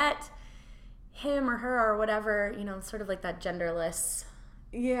 So I met him or her or whatever, you know, sort of like that genderless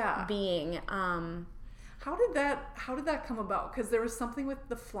being. How did that come about? Because there was something with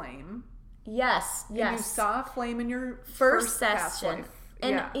the flame. Yes. And you saw a flame in your first past session. life.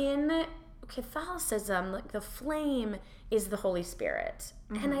 And in Catholicism, like the flame is the Holy Spirit.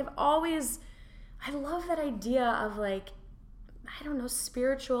 And I love that idea of like, I don't know,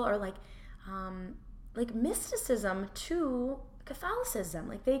 spiritual or like mysticism to Catholicism.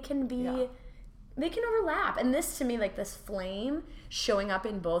 Like they can overlap. And this to me, like this flame showing up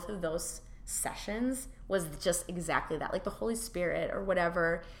in both of those sessions was just exactly that. Like the Holy Spirit or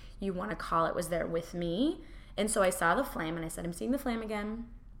whatever you want to call it was there with me. And so I saw the flame and I said, I'm seeing the flame again.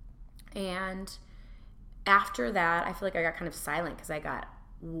 And after that, I feel like I got kind of silent because I got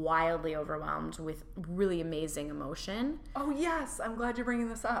wildly overwhelmed with really amazing emotion. Oh yes, I'm glad you're bringing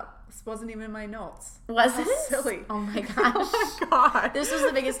this up. This wasn't even in my notes. Was it? Silly. Oh my gosh. Oh my god. This was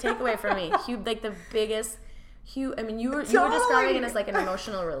the biggest takeaway for me. I mean, you were describing it as like an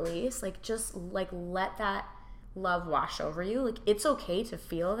emotional release. Like just like let that love wash over you. Like it's okay to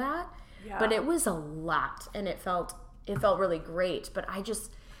feel that. Yeah. But it was a lot and it felt really great. But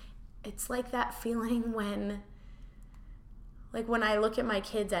it's like that feeling when I look at my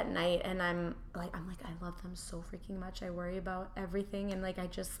kids at night and I'm like, I love them so freaking much. I worry about everything. And like, I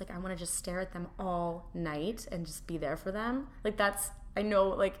want to just stare at them all night and just be there for them. Like I know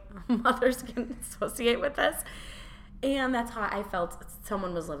like mothers can associate with this. And that's how I felt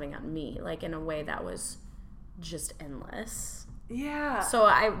someone was living on me, like in a way that was just endless. Yeah. So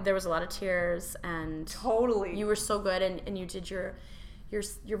there was a lot of tears and totally. You were so good and you did your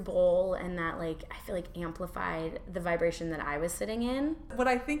bowl, and that like I feel like amplified the vibration that I was sitting in. What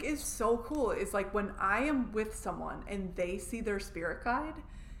I think is so cool is like when I am with someone and they see their spirit guide,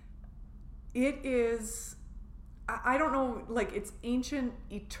 it is, I don't know, like it's ancient,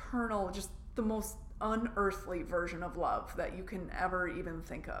 eternal, just the most unearthly version of love that you can ever even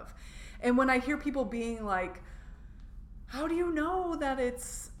think of. And when I hear people being like, how do you know that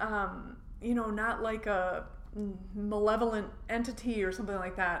it's not like a malevolent entity or something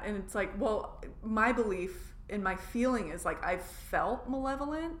like that? And it's like, well, my belief and my feeling is like I've felt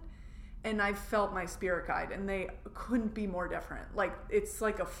malevolent and I've felt my spirit guide, and they couldn't be more different. Like it's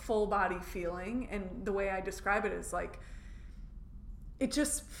like a full body feeling, and the way I describe it is like it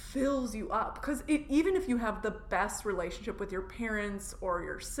just fills you up. Because even if you have the best relationship with your parents or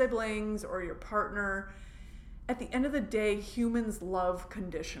your siblings or your partner, at the end of the day, humans love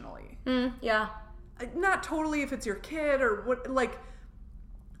conditionally. Yeah. Not totally if it's your kid or what, like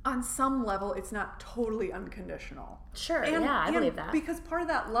on some level, it's not totally unconditional. Sure, I believe that. Because part of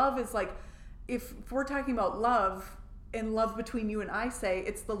that love is like, if we're talking about love, in Love Between You and I say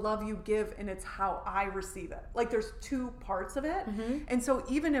it's the love you give and it's how I receive it. Like there's two parts of it. And so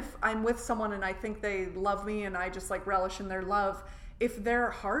even if I'm with someone and I think they love me and I just like relish in their love, if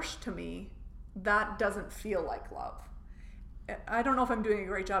they're harsh to me, that doesn't feel like love. I don't know if I'm doing a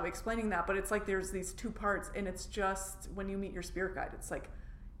great job explaining that, but it's like there's these two parts, and it's just when you meet your spirit guide, it's like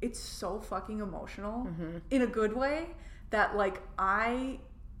it's so fucking emotional in a good way that like I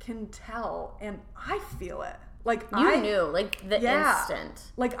can tell and I feel it. Like you knew, like the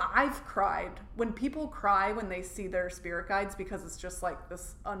instant. Like I've cried. When people cry when they see their spirit guides because it's just like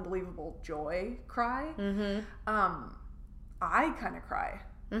this unbelievable joy cry. I kind of cry.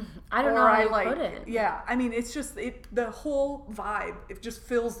 I don't know how I put it. Yeah, I mean, it's just the whole vibe. It just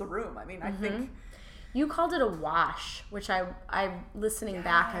fills the room. I mean, I think you called it a wash, which I listening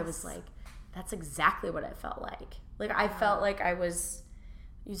back, I was like, that's exactly what it felt like. Like I felt like I was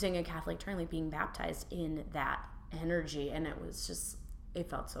using a Catholic term, like being baptized in that energy, and it was just, it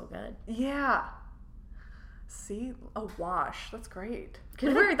felt so good. Yeah. See, a wash. That's great.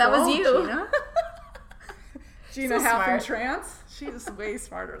 Good work. That was you, Gina. Gina so half in smart. trance. She is way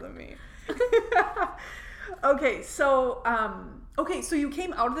smarter than me. Okay, so you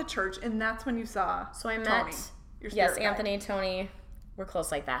came out of the church, and that's when you saw. So I met Tony, your spirit guide. Anthony, Tony. We're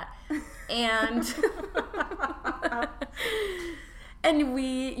close like that, and and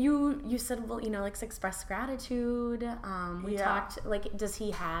you said, well, let's express gratitude. We talked, like, does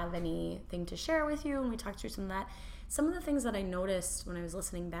he have anything to share with you? And we talked through some of that. Some of the things that I noticed when I was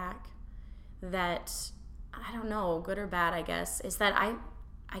listening back that, I don't know, good or bad, I guess, is that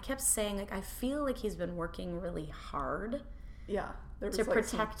I kept saying, like, I feel like he's been working really hard to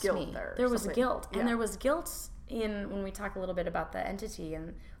protect me. There was guilt. And there was guilt in, when we talk a little bit about the entity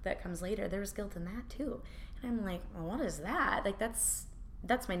and that comes later, there was guilt in that too. And I'm like, well, what is that? Like, that's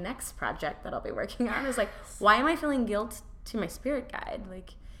my next project that I'll be working on, is like, why am I feeling guilt to my spirit guide?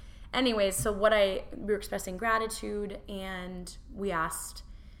 Like, anyways, so we were expressing gratitude, and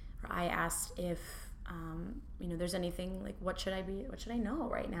I asked if, there's anything, like, what should I know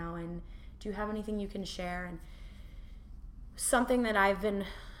right now? And do you have anything you can share? And something that I've been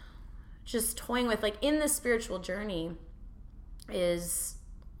just toying with, like, in this spiritual journey is,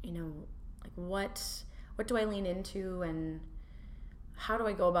 like, what do I lean into, and how do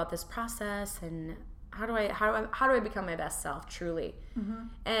I go about this process, and how do I become my best self truly?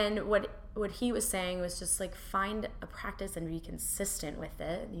 And what he was saying was just like, find a practice and be consistent with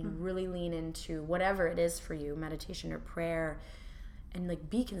it. You really lean into whatever it is for you, meditation or prayer, and like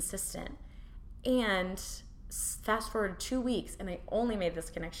be consistent. And fast forward 2 weeks, and I only made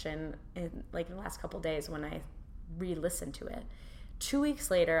this connection in the last couple days when I re-listened to it. 2 weeks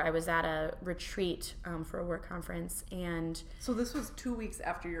later, I was at a retreat for a work conference, and so this was 2 weeks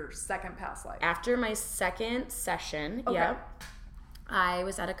after your second past life. After my second session, I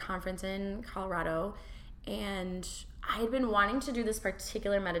was at a conference in Colorado, and I had been wanting to do this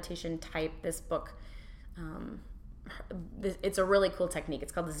particular meditation type. This book, it's a really cool technique.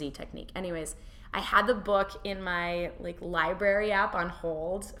 It's called the Z technique. Anyways, I had the book in my library app on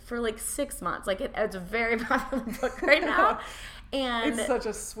hold for 6 months. It's a very popular book right now. And it's such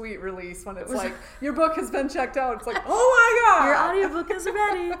a sweet release when it's like, your book has been checked out. It's like, oh my God, your audiobook is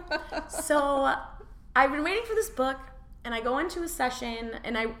ready. So I've been waiting for this book, and I go into a session,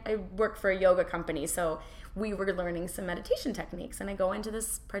 and I work for a yoga company, so we were learning some meditation techniques, and I go into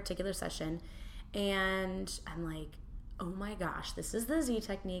this particular session, and I'm like, oh my gosh, this is the Z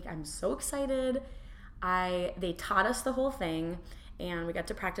technique. I'm so excited. They taught us the whole thing, and we got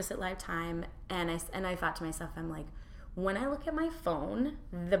to practice it live time, and I thought to myself, I'm like, when I look at my phone,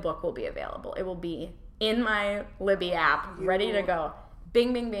 the book will be available. It will be in my Libby app, ready to go.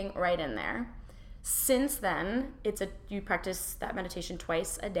 Bing, bing, bing, right in there. Since then, you practice that meditation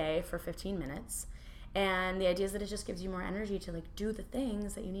twice a day for 15 minutes. And the idea is that it just gives you more energy to do the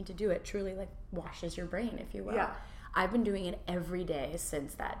things that you need to do. It truly washes your brain, if you will. Yeah. I've been doing it every day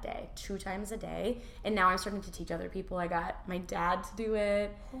since that day, 2 times a day. And now I'm starting to teach other people. I got my dad to do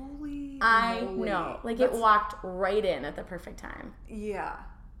it. Holy I moly. know. It walked right in at the perfect time. Yeah.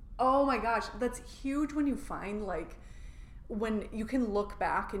 Oh my gosh. That's huge when you find when you can look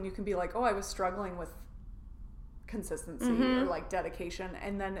back and you can be like, oh, I was struggling with consistency or dedication.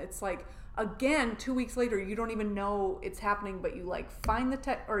 And then it's again, 2 weeks later, you don't even know it's happening, but you find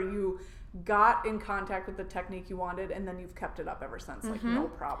or you got in contact with the technique you wanted, and then you've kept it up ever since. No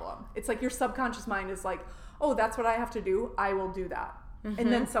problem. It's your subconscious mind is oh, that's what I have to do. I will do that.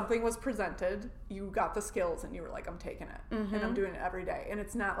 And then something was presented, you got the skills, and you were like, I'm taking it. And I'm doing it every day. And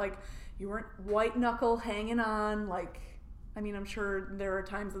it's not you weren't white knuckle hanging on, I mean, I'm sure there are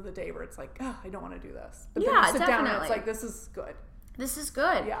times of the day where it's like, oh, I don't want to do this. But Yeah, then you sit definitely. down and it's like, this is good. This is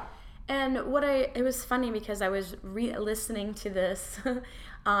good. Yeah. And it was funny because I was listening to this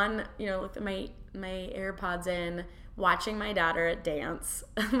on, with my AirPods in, watching my daughter dance,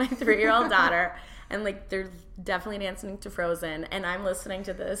 my 3-year-old daughter, and like they're definitely dancing to Frozen, and I'm listening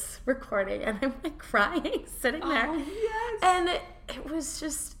to this recording and I'm like crying, sitting there. Oh, yes. And it was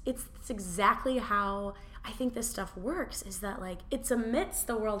just, it's exactly how I think this stuff works, is that like it's amidst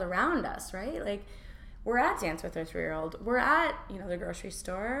the world around us, right? Like we're at Dance with Our 3-year-old, we're at, the grocery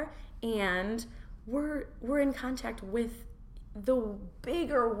store, and we're in contact with the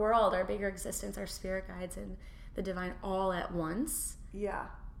bigger world, our bigger existence, our spirit guides and the divine all at once. Yeah.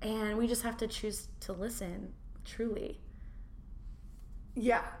 And we just have to choose to listen, truly.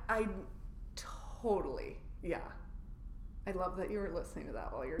 Yeah, I totally, yeah. I love that you were listening to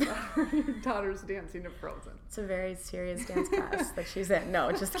that while your daughter's dancing to Frozen. It's a very serious dance class that she's in.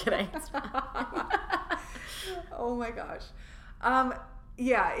 No, just kidding. Oh my gosh.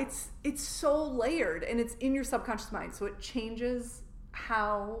 Yeah, it's so layered, and it's in your subconscious mind, so it changes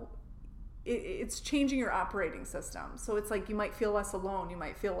how it's changing your operating system. So it's like you might feel less alone, you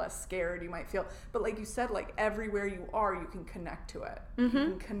might feel less scared, but like you said, like everywhere you are, you can connect to it. Mm-hmm. You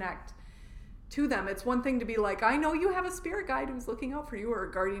can connect to them. It's one thing to be like, I know you have a spirit guide who's looking out for you, or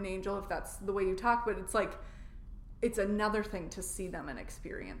a guardian angel if that's the way you talk, but it's like, it's another thing to see them and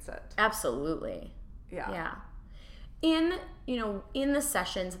experience it. Absolutely. Yeah. In the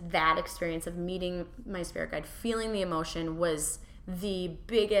sessions, that experience of meeting my spirit guide, feeling the emotion was the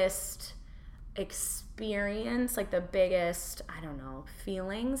biggest experience, like the biggest,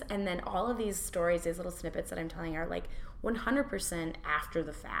 feelings. And then all of these stories, these little snippets that I'm telling are like 100% after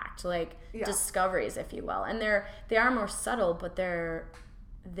the fact, like discoveries, if you will. And they are more subtle, but they've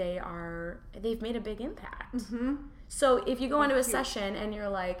made a big impact. Mm-hmm. So if you go into a session and you're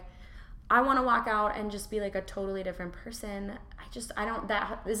like, I want to walk out and just be like a totally different person,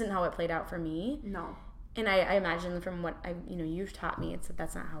 that isn't how it played out for me. No. And I imagine from what you've taught me,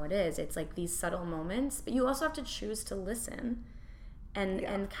 that's not how it is. It's like these subtle moments, but you also have to choose to listen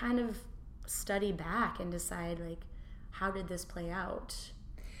and kind of study back and decide, like, how did this play out?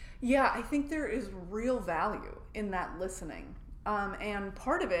 Yeah, I think there is real value in that listening. And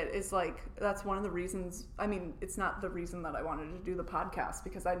part of it is like, that's one of the reasons, it's not the reason that I wanted to do the podcast,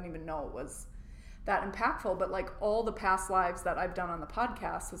 because I didn't even know it was that impactful, but like all the past lives that I've done on the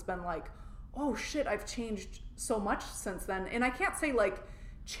podcast has been like, oh shit, I've changed so much since then. And I can't say like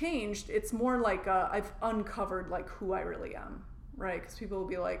changed, it's more like I've uncovered like who I really am, right? Because people will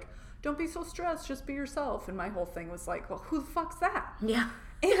be like, don't be so stressed, just be yourself. And my whole thing was like, well, who the fuck's that? Yeah.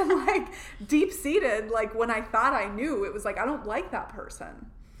 And like deep-seated, like when I thought I knew, it was like, I don't like that person.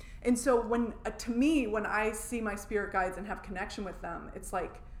 And so when I see my spirit guides and have connection with them, it's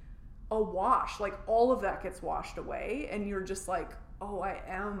like a wash, like all of that gets washed away. And you're just like, oh, I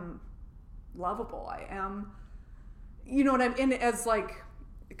am lovable. I am, you know what I'm in, as like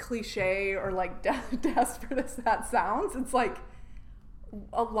cliche or like desperate as that sounds. It's like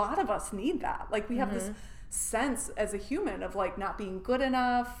a lot of us need that. Like we have this sense as a human of like not being good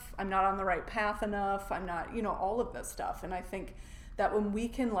enough, I'm not on the right path enough, I'm not, all of this stuff. And I think that when we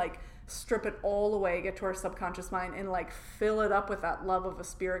can like strip it all away, get to our subconscious mind and like fill it up with that love of a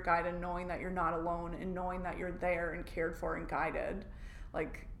spirit guide and knowing that you're not alone and knowing that you're there and cared for and guided,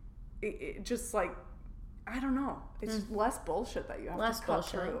 like it just like, I don't know, it's just less bullshit that you have to cut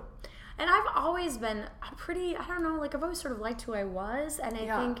through. And I've always been I've always sort of liked who I was, and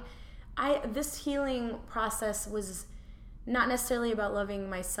I think this healing process was not necessarily about loving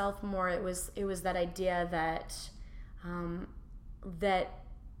myself more. It was that idea that that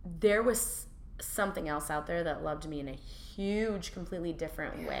there was something else out there that loved me in a huge, completely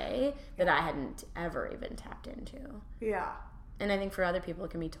different way that I hadn't ever even tapped into. Yeah. And I think for other people, it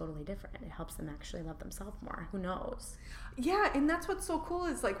can be totally different. It helps them actually love themselves more. Who knows? Yeah, and that's what's so cool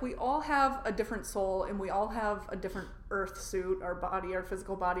is like we all have a different soul and we all have a different earth suit, our body, our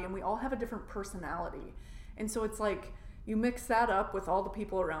physical body, and we all have a different personality. And so it's like you mix that up with all the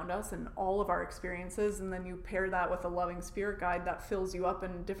people around us and all of our experiences, and then you pair that with a loving spirit guide that fills you up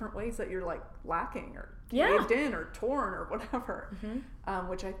in different ways that you're like lacking or caved in or torn or whatever,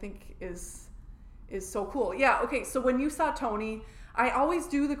 which I think is so cool. Yeah, okay, so when you saw Tony, I always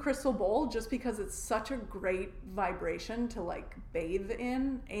do the crystal bowl just because it's such a great vibration to like bathe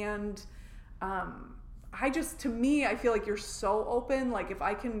in, and to me, I feel like you're so open. Like if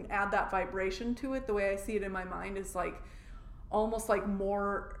I can add that vibration to it, the way I see it in my mind is like almost like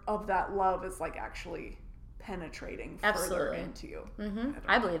more of that love is like actually penetrating further into you.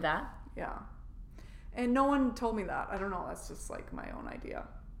 I believe that. Yeah. And no one told me that. I don't know. That's just like my own idea.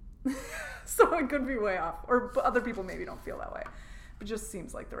 So it could be way off. Or other people maybe don't feel that way. It just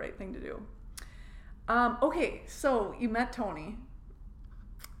seems like the right thing to do. Okay, so you met Tony.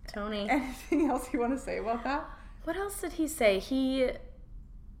 Anything else you want to say about that? What else did he say?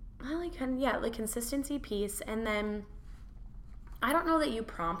 Like consistency, peace, and then I don't know that you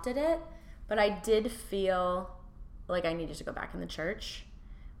prompted it, but I did feel like I needed to go back in the church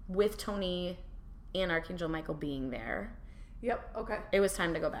with Tony and Archangel Michael being there. Yep, okay. It was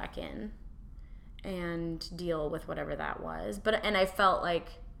time to go back in and deal with whatever that was. And I felt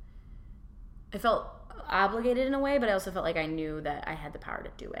obligated in a way, but I also felt like I knew that I had the power to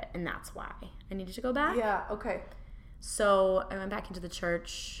do it, and that's why I needed to go back. Yeah, okay. So I went back into the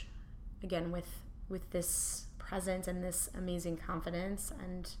church again with this presence and this amazing confidence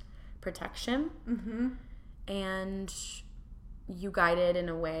and protection. Mm-hmm. And you guided in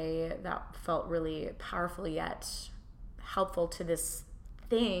a way that felt really powerful yet helpful to this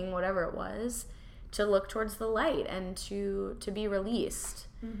thing, whatever it was, to look towards the light and to be released.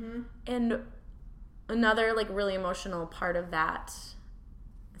 Mm-hmm. And another like really emotional part of that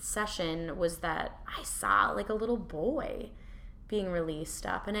session was that I saw like a little boy being released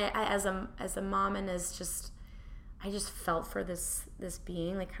up, and I as a mom and I just felt for this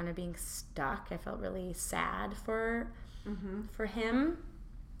being like kind of being stuck. I felt really sad for him,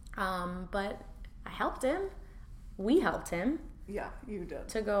 but I helped him. We helped him. Yeah, you did.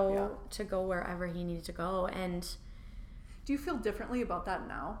 To go wherever he needed to go. And do you feel differently about that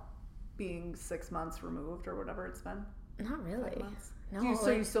now, being 6 months removed or whatever it's been? Not really. 5 months? No.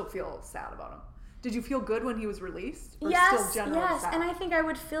 So you still feel sad about him? Did you feel good when he was released? Or yes, still generally sad? And I think I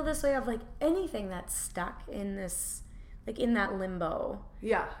would feel this way of like anything that's stuck in this, like in that limbo.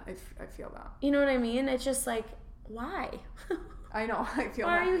 Yeah, I feel that. You know what I mean? It's just like, why? I know, I feel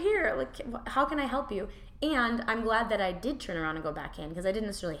why that. are you here? Like, how can I help you? And I'm glad that I did turn around and go back in, because I didn't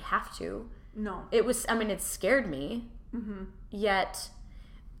necessarily have to. No. It scared me. Mm-hmm. Yet,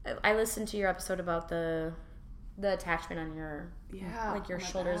 I listened to your episode about the attachment on your, like your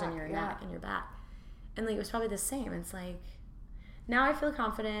shoulders and your neck and your back. And like, it was probably the same. It's like, now I feel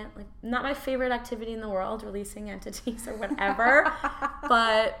confident, like not my favorite activity in the world, releasing entities or whatever,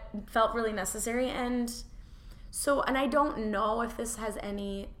 but felt really necessary. And so, and I don't know if this has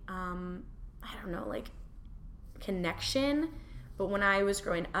any, like connection, but when I was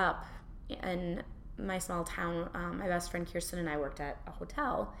growing up in my small town, my best friend Kirsten and I worked at a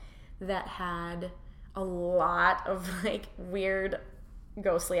hotel that had a lot of like weird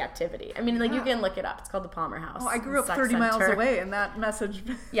ghostly activity. I mean, like you can look it up. It's called the Palmer House. Oh, I grew up 30 miles away, and that message.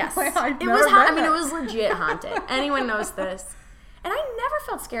 Yes, it was legit haunted. Anyone knows this, and I never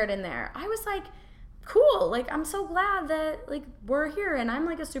felt scared in there. I was like, cool. Like I'm so glad that like we're here, and I'm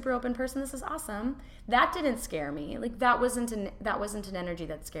like a super open person. This is awesome. That didn't scare me. Like that wasn't an energy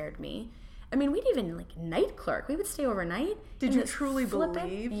that scared me. I mean, we'd even like night clerk. We would stay overnight. Did you truly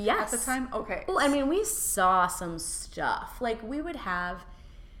believe yes. at the time? Okay. Well, I mean, we saw some stuff. Like we would have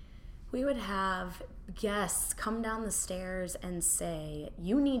guests come down the stairs and say,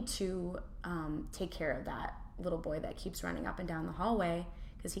 you need to take care of that little boy that keeps running up and down the hallway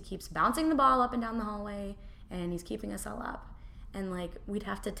because he keeps bouncing the ball up and down the hallway and he's keeping us all up. And like, we'd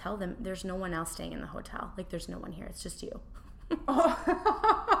have to tell them there's no one else staying in the hotel. Like there's no one here. It's just you.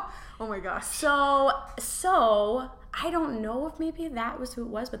 Oh my gosh. So I don't know if maybe that was who it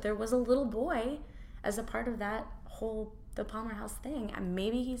was, but there was a little boy as a part of that whole the Palmer House thing. And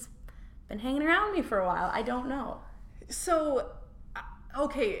maybe he's been hanging around me for a while. I don't know. So,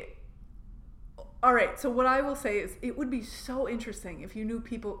 okay. All right. So what I will say is it would be so interesting if you knew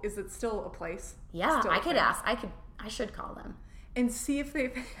people. Is it still a place? Yeah, I could ask. I should call them. And see if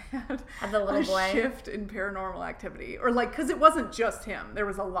they've had the little boy shift in paranormal activity. Or like, because it wasn't just him. There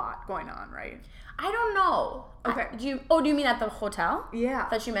was a lot going on, right? I don't know. Okay. Do you mean at the hotel? Yeah. I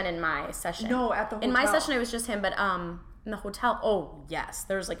thought you meant in my session. No, at the hotel. In my session, it was just him, but in the hotel, oh, yes.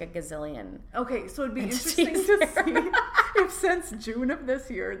 There's like a gazillion. Okay, so it'd be interesting to see if since June of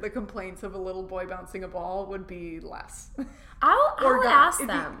this year, the complaints of a little boy bouncing a ball would be less. I'll ask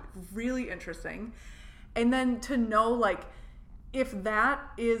them. It'd be really interesting. And then to know, like, if that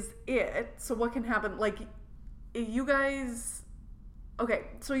is it, so what can happen? Like, you guys... Okay,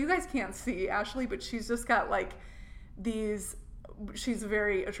 so you guys can't see Ashley, but she's just got, like, these... She's a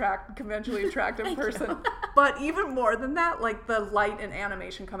very conventionally attractive person. But even more than that, like, the light and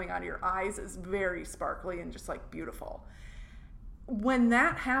animation coming out of your eyes is very sparkly and just, like, beautiful. When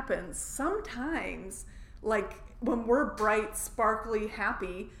that happens, sometimes, like, when we're bright, sparkly,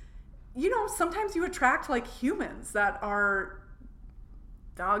 happy, you know, sometimes you attract, like, humans that are...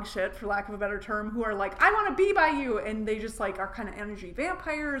 dog shit, for lack of a better term, who are like, I want to be by you, and they just like are kind of energy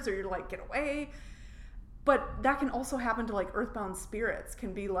vampires, or you're like, get away. But that can also happen to like earthbound spirits,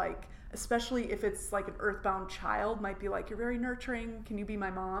 can be like, especially if it's like an earthbound child, might be like, you're very nurturing, can you be my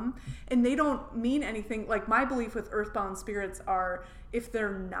mom? And they don't mean anything. Like, my belief with earthbound spirits are, if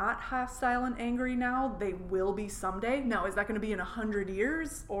they're not hostile and angry now, they will be someday. Now, is that going to be in 100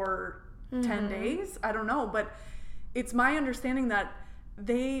 years or 10 days? I don't know. But it's my understanding that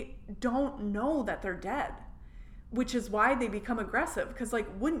they don't know that they're dead, which is why they become aggressive. Because, like,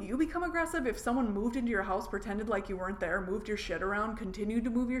 wouldn't you become aggressive if someone moved into your house, pretended like you weren't there, moved your shit around, continued to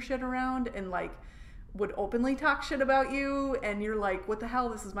move your shit around, and, like, would openly talk shit about you, and you're like, what the hell,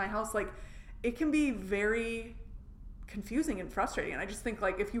 this is my house? Like, it can be very confusing and frustrating. And I just think,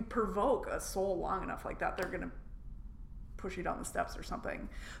 like, if you provoke a soul long enough like that, they're going to push you down the steps or something.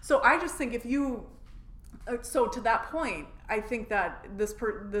 So I just think if you... So to that point, I think that this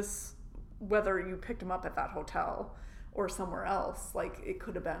whether you picked him up at that hotel or somewhere else, like, it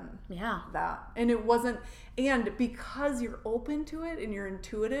could have been that. And it wasn't, and because you're open to it and you're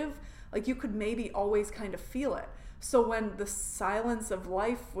intuitive, like, you could maybe always kind of feel it. So when the silence of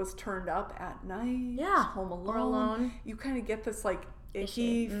life was turned up at night, home alone, you kind of get this like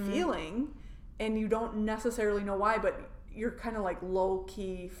icky feeling, and you don't necessarily know why, but you're kind of like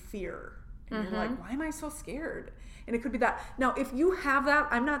low-key fear. And you're like, why am I so scared? And it could be that. Now, if you have that,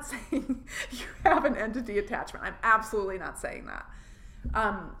 I'm not saying you have an entity attachment. I'm absolutely not saying that.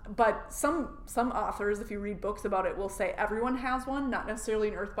 But some authors, if you read books about it, will say everyone has one, not necessarily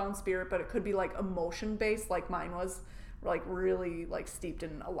an earthbound spirit, but it could be like emotion-based, like mine was, like really like steeped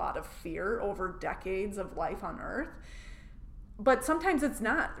in a lot of fear over decades of life on Earth. But sometimes it's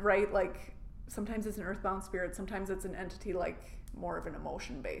not, right? Like, sometimes it's an earthbound spirit, sometimes it's an entity, like more of an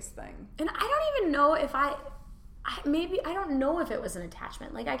emotion-based thing. And I don't even know if I don't know if it was an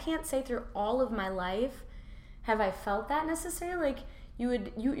attachment. Like, I can't say through all of my life have I felt that necessarily. Like,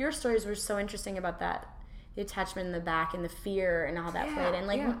 your stories were so interesting about that, the attachment in the back and the fear and how that played. And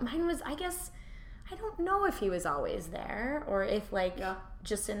like mine was, I guess, I don't know if he was always there, or if like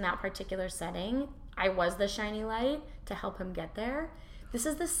just in that particular setting I was the shiny light to help him get there. This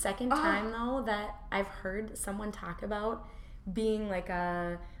is the second time though that I've heard someone talk about being like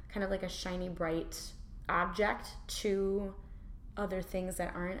a kind of like a shiny bright object to other things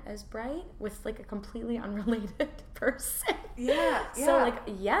that aren't as bright with like a completely unrelated person. So like,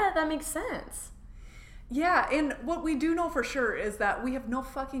 that makes sense. Yeah, and what we do know for sure is that we have no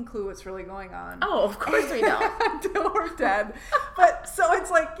fucking clue what's really going on. Oh, of course we don't. Until we're dead. But so it's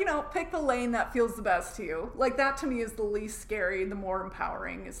like, you know, pick the lane that feels the best to you. Like, that to me is the least scary, the more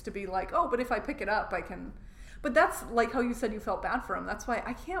empowering, is to be like, oh, but if I pick it up, I can. But that's like how you said you felt bad for him. That's why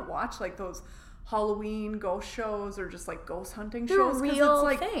I can't watch like those Halloween ghost shows or just like ghost hunting shows. They're real it's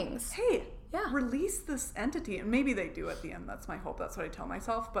like, things. Hey, release this entity. And maybe they do at the end. That's my hope. That's what I tell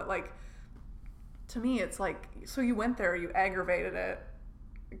myself. But like, to me, it's like, so you went there, you aggravated it,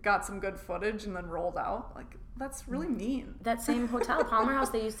 got some good footage, and then rolled out. Like, that's really mean. That same hotel, Palmer House,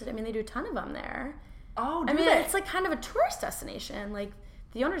 they do a ton of them there. Oh, it's like kind of a tourist destination. Like,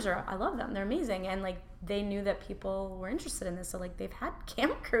 the owners I love them. They're amazing. And like, they knew that people were interested in this. So like, they've had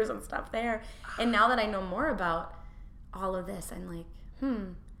camera crews and stuff there. And now that I know more about all of this, I'm like,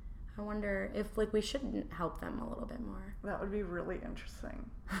 I wonder if like we shouldn't help them a little bit more. That would be really interesting.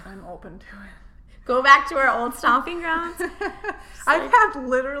 I'm open to it. Go back to our old stomping grounds. I've had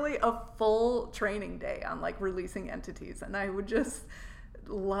literally a full training day on like releasing entities, and I would just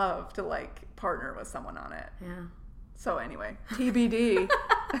love to like partner with someone on it. Yeah. So anyway, TBD.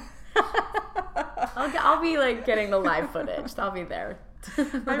 I'll be like getting the live footage. I'll be there.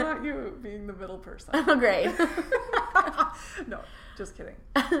 I want you being the middle person. Oh, great. No, just kidding.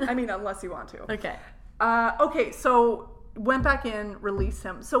 I mean, unless you want to. Okay. Okay, so went back in, released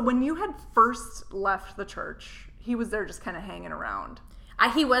him. So when you had first left the church, he was there just kind of hanging around.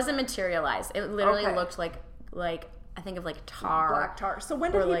 He wasn't materialized. It literally looked like I think of like tar. Black tar. So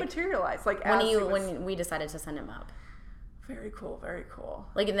when did he materialize? Like when we decided to send him up. Very cool, very cool.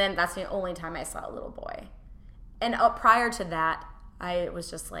 Like, and then that's the only time I saw a little boy. And prior to that, I was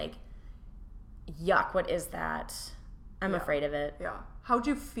just like, yuck, what is that? I'm afraid of it. Yeah. How'd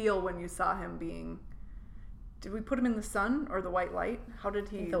you feel when you saw him being... Did we put him in the sun or the white light? How did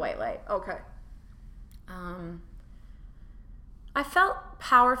he... The white light. Okay. I felt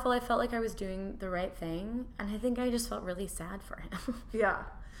powerful. I felt like I was doing the right thing. And I think I just felt really sad for him. Yeah.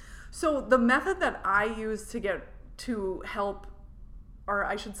 So the method that I use to help or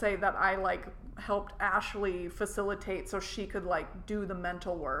I should say that I like helped Ashley facilitate so she could like do the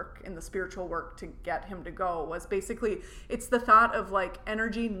mental work and the spiritual work to get him to go, was basically, it's the thought of like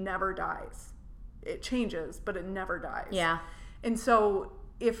energy never dies. It changes, but it never dies. Yeah. And so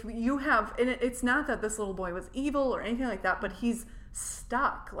if you have, and it's not that this little boy was evil or anything like that, but he's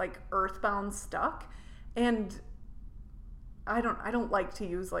stuck, like earthbound stuck. And I don't like to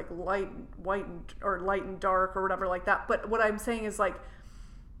use like light, white, or light and dark or whatever like that. But what I'm saying is like,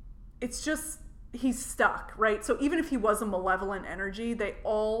 it's just, he's stuck, right? So even if he was a malevolent energy, they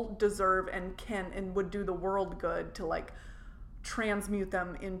all deserve and can and would do the world good to like transmute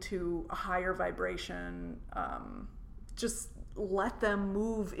them into a higher vibration. Just let them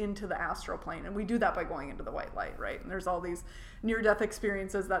move into the astral plane. And we do that by going into the white light, right? And there's all these near-death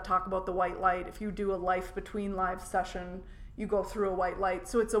experiences that talk about the white light. If you do a life between live session, you go through a white light.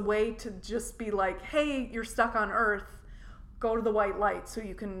 So it's a way to just be like, hey, you're stuck on earth, go to the white light so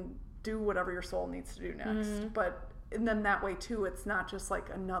you can do whatever your soul needs to do next. But, and then that way too, it's not just like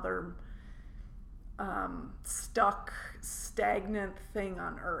another stuck, stagnant thing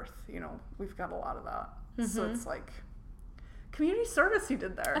on earth. You know, we've got a lot of that. So it's like community service you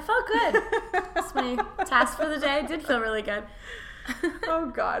did there. I felt good. That's my task for the day. I did feel really good.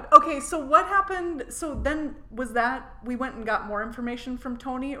 Oh God. Okay, so what happened? So then was that we went and got more information from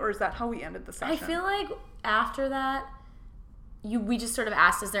Tony, or is that how we ended the session? I feel like after that, we just sort of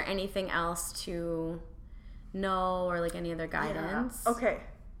asked, is there anything else to know, or like any other guidance? Yeah. Okay.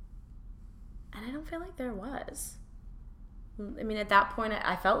 And I don't feel like there was. I mean, at that point,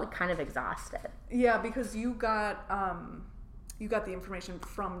 I felt like kind of exhausted. Yeah, because you got the information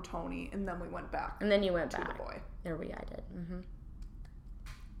from Tony, and then we went back. And then you went to back. The boy. There I did. Mm-hmm.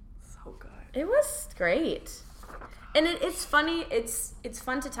 So good. It was great, and it's funny. It's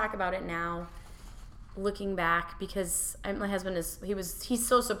fun to talk about it now, looking back, because my husband he's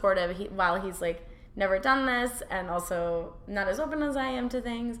so supportive. While he's like never done this, and also not as open as I am to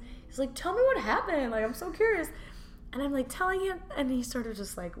things. He's like, tell me what happened. Like, I'm so curious. And I'm like telling him, and he's sort of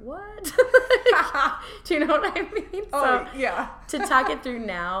just like, what? Do you know what I mean? Oh, yeah. To talk it through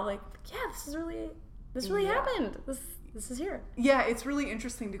now, like, yeah, this really happened. This is here. Yeah, it's really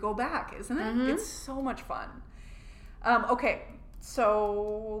interesting to go back, isn't it? Mm-hmm. It's so much fun. Okay,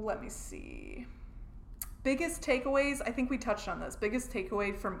 so let me see. Biggest takeaways, I think we touched on this. Biggest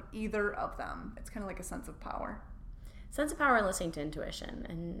takeaway from either of them. It's kind of like a sense of power. Sense of power and listening to intuition.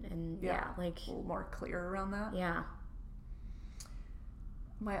 And yeah, like... a little more clear around that. Yeah.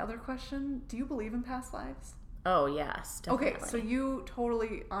 My other question, do you believe in past lives? Oh, yes, definitely. Okay, so you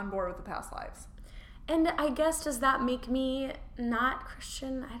totally on board with the past lives. And I guess, does that make me not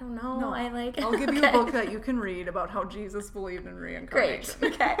Christian? I don't know. No, I'll give you a book that you can read about how Jesus believed in reincarnation.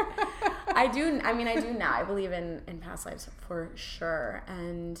 Great. Okay. I do now. I believe in past lives for sure.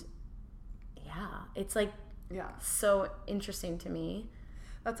 And yeah, it's like so interesting to me.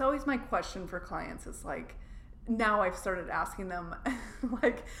 That's always my question for clients, is like, now I've started asking them,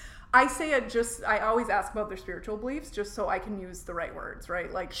 like, I always ask about their spiritual beliefs just so I can use the right words,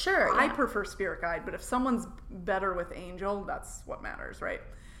 right? Like, sure, I prefer spirit guide, but if someone's better with angel, that's what matters, right?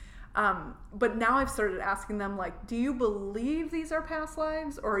 But now I've started asking them, like, do you believe these are past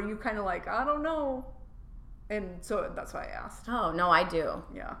lives? Or are you kind of like, I don't know? And so that's why I asked. Oh, no, I do.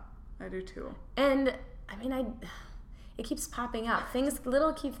 Yeah, I do too. And, I mean, it keeps popping up.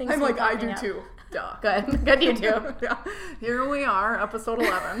 Little key things. I'm like, I do up. too. Duh. Good, you do. Yeah. Here we are, episode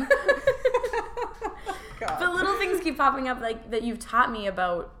 11. But little things keep popping up, like, that you've taught me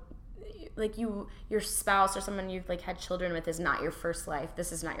about, like, your spouse or someone you've, like, had children with is not your first life.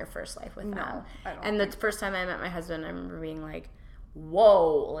 This is not your first life with them. I don't. And the first time I met my husband, I remember being like,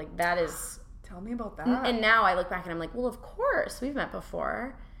 whoa, like, that is... Tell me about that. And now I look back and I'm like, well, of course, we've met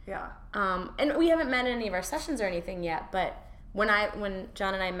before. Yeah. And we haven't met in any of our sessions or anything yet, but when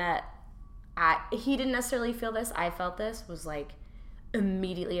John and I met, he didn't necessarily feel this. I felt this, was like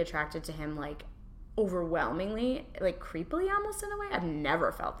immediately attracted to him, like overwhelmingly, like creepily almost in a way. I've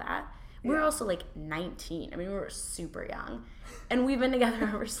never felt that. We were also like 19. I mean, we were super young. And we've been together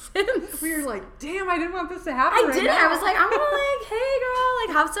ever since. We were like, damn, I didn't want this to happen. I didn't. Now. I was like, I'm gonna like, hey girl,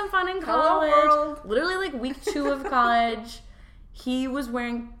 like have some fun in college. Hello, world. Literally like week 2 of college. He was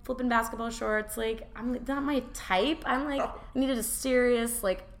wearing flipping basketball shorts. Like, I'm not my type. I'm like, I needed a serious,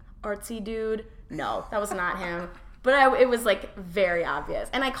 like, artsy dude. No, that was not him. But it was, like, very obvious.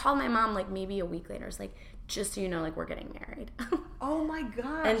 And I called my mom, like, maybe a week later. I was like, just so you know, like, we're getting married. Oh, my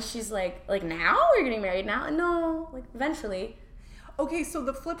gosh. And she's like, now? We're getting married now? And no, like, eventually. Okay, so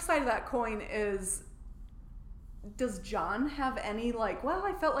the flip side of that coin is, does John have any, like, well,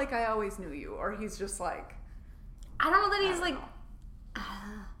 I felt like I always knew you? Or he's just like... I don't know that he's, like...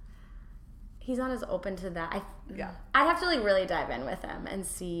 he's not as open to that. Yeah. I'd have to like really dive in with him and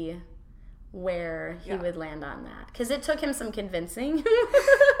see where he would land on that, because it took him some convincing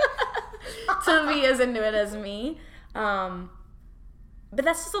to be as into it as me. But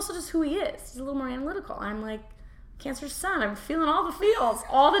that's just also just who he is. He's a little more analytical. I'm like, Cancer's sun. I'm feeling all the feels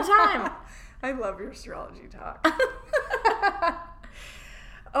all the time. I love your astrology talk.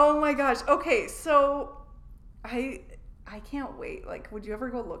 Oh my gosh. Okay, so I can't wait. Like, would you ever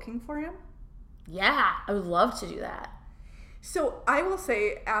go looking for him? Yeah, I would love to do that. So I will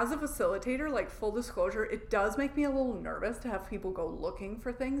say, as a facilitator, like, full disclosure, it does make me a little nervous to have people go looking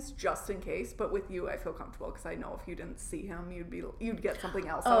for things just in case. But with you, I feel comfortable because I know if you didn't see him, you'd get something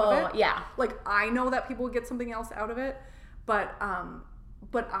else out of it. Yeah. Like, I know that people would get something else out of it, but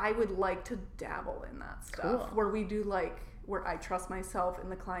I would like to dabble in that stuff. Cool. Where we do, like, where I trust myself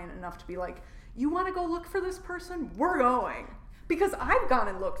and the client enough to be like, you want to go look for this person? We're going. Because I've gone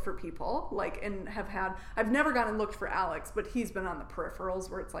and looked for people, like, and I've never gone and looked for Alex, but he's been on the peripherals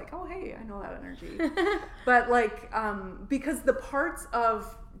where it's like, oh, hey, I know that energy. But, like, because the parts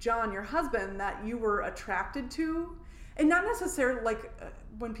of John, your husband, that you were attracted to, and not necessarily, like,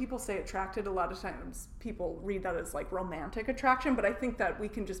 when people say attracted, a lot of times people read that as, like, romantic attraction, but I think that we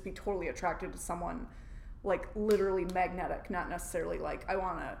can just be totally attracted to someone, like, literally magnetic, not necessarily, like, I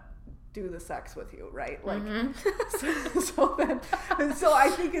want to do the sex with you, right? Like, so I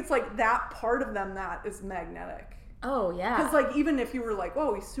think it's like that part of them that is magnetic. Oh yeah. Because like, even if you were like,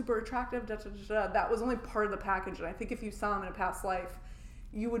 oh, he's super attractive, that was only part of the package. And I think if you saw him in a past life,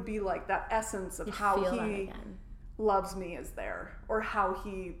 you would be like, that essence of how he loves me is there, or how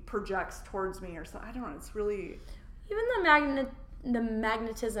he projects towards me, or something. I don't know. It's really even the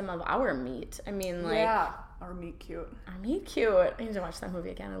magnetism of our meet. I mean, like, yeah. Our meet cute. Our meet cute. I need to watch that movie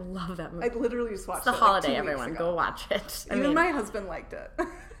again. I love that movie. I literally just watched it. It's the holiday, like 2 everyone. weeks ago. Go watch it. Even my husband liked it.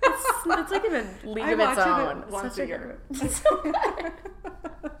 It's like in a league of its own. Once a year.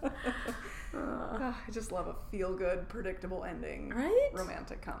 I just love a feel-good, predictable ending. Right?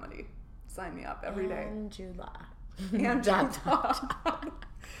 Romantic comedy. Sign me up every day. And Jude Law. And Jude Law.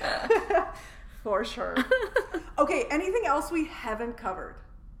 For sure. Okay, anything else we haven't covered?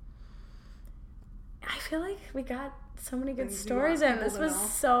 I feel like we got so many good stories in. This was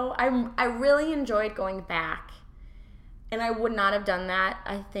so... I really enjoyed going back. And I would not have done that,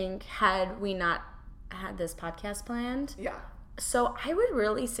 I think, had we not had this podcast planned. Yeah. So I would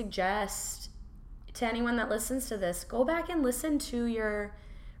really suggest to anyone that listens to this, go back and listen to your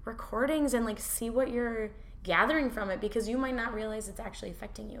recordings and, like, see what you're gathering from it, because you might not realize it's actually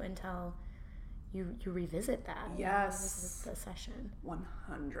affecting you until you revisit that. Yes. The session.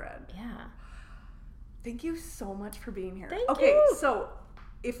 100. Yeah. Thank you so much for being here. Thank Okay, you. So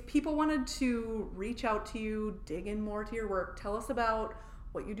if people wanted to reach out to you, dig in more to your work, tell us about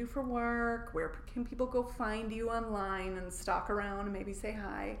what you do for work, where can people go find you online and stalk around and maybe say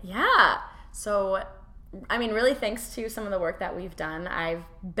hi? Yeah. So, I mean, really thanks to some of the work that we've done. I've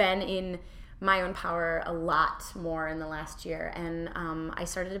been in my own power a lot more in the last year, and I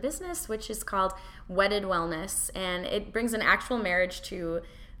started a business which is called Wedded Wellness, and it brings an actual marriage to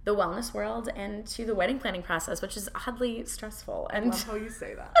the wellness world and to the wedding planning process, which is oddly stressful. And I love how you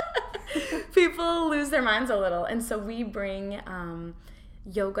say that. People lose their minds a little. And so we bring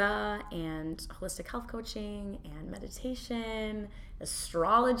yoga and holistic health coaching and meditation,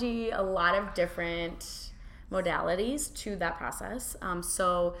 astrology, a lot of different modalities to that process.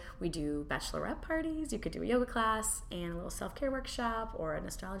 So we do bachelorette parties. You could do a yoga class and a little self-care workshop or an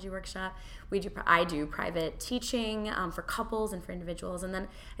astrology workshop. I do private teaching for couples and for individuals, and then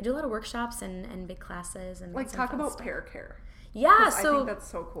I do a lot of workshops and big classes and like talk about pair care. Yeah, so I think that's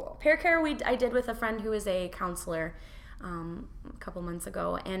so cool. Pair care I did with a friend who is a counselor a couple months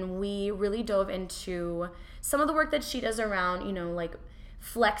ago, and we really dove into some of the work that she does around, like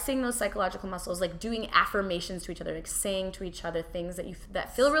flexing those psychological muscles, like doing affirmations to each other, like saying to each other things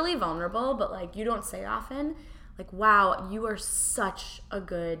that feel really vulnerable, but like you don't say often. Like, wow, you are such a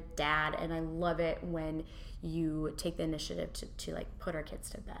good dad, and I love it when you take the initiative to like put our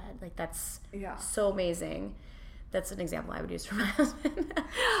kids to bed. Like, that's so amazing. That's an example I would use for my husband.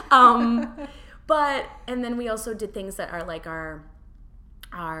 And then we also did things that are like our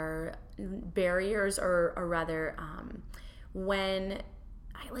barriers, or rather, when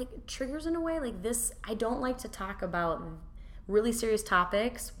like triggers in a way like this. I don't like to talk about really serious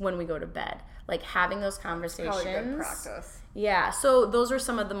topics when we go to bed, like having those conversations. Probably good practice. Yeah, so those are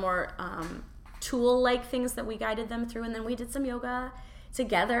some of the more tool-like things that we guided them through, and then we did some yoga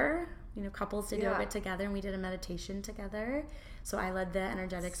together. Couples did yoga together, and we did a meditation together. So I led the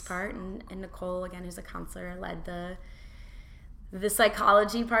energetics part, and Nicole, again, who's a counselor, led the the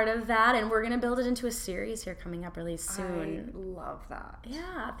psychology part of that, and we're going to build it into a series here coming up really soon. I love that.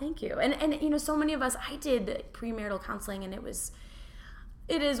 Yeah, thank you. And you know, so many of us, I did premarital counseling, and it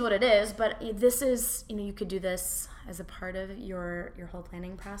is what it is, but this is, you know, you could do this as a part of your whole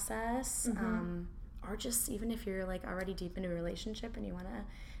planning process, or just even if you're like already deep into a relationship and you want to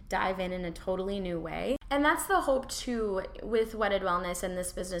dive in a totally new way. And that's the hope too with Wedded Wellness and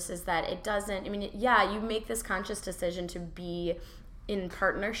this business, is that it doesn't, I mean, yeah, you make this conscious decision to be in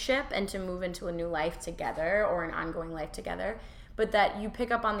partnership and to move into a new life together or an ongoing life together, but that you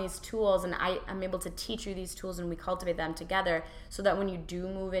pick up on these tools, and I'm able to teach you these tools, and we cultivate them together so that when you do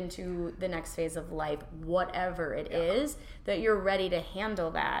move into the next phase of life, whatever it is, that you're ready to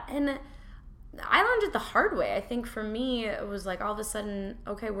handle that. And I learned it the hard way. I think for me, it was like all of a sudden,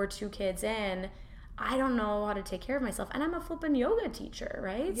 okay, we're 2 kids in, I don't know how to take care of myself, and I'm a flippin' yoga teacher,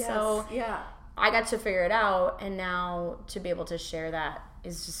 right? Yes, so yeah. I got to figure it out, and now to be able to share that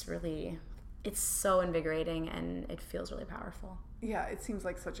is just really, it's so invigorating, and it feels really powerful. Yeah, it seems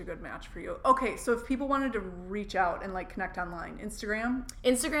like such a good match for you. Okay, so if people wanted to reach out and like connect online, Instagram,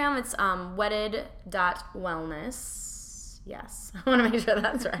 it's wedded.wellness. Yes, I want to make sure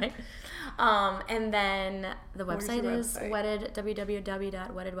that's right. And then the website is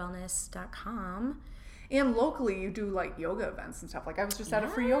www.weddedwellness.com. And locally, you do like yoga events and stuff. Like I was just at a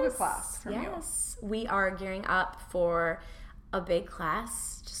free yoga class from you. Yes, we are gearing up for a big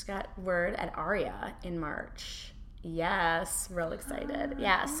class. Just got word at Aria in March. Yes, real excited.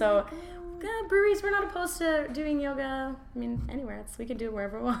 Yeah, so breweries, we're not opposed to doing yoga. I mean, anywhere. We can do it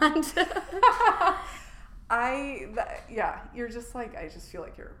wherever we want. You're just like, I just feel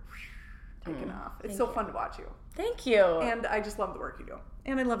like you're taking off. It's Thank you. fun to watch you. Thank you. And I just love the work you do.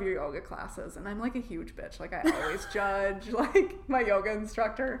 And I love your yoga classes. And I'm like a huge bitch. Like I always judge like my yoga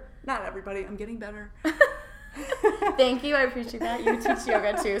instructor. Not everybody. I'm getting better. Thank you. I appreciate that. You teach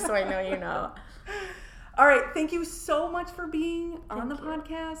yoga too, so I know you know. All right. Thank you so much for being on the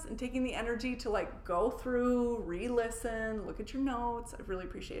podcast and taking the energy to like go through, re-listen, look at your notes. I really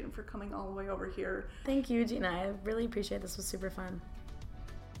appreciate it for coming all the way over here. Thank you, Gina. I really appreciate it. This was super fun.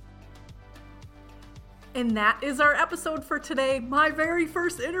 And that is our episode for today. My very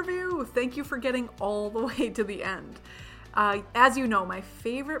first interview. Thank you for getting all the way to the end. As you know, my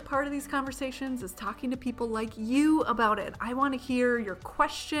favorite part of these conversations is talking to people like you about it. I want to hear your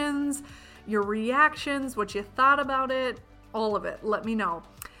questions, your reactions, what you thought about it, all of it. Let me know.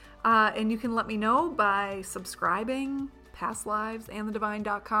 And you can let me know by subscribing,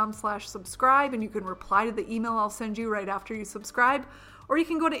 pastlives.com/subscribe, and you can reply to the email I'll send you right after you subscribe. Or you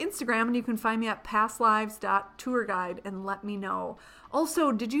can go to Instagram and you can find me at pastlives.tourguide and let me know.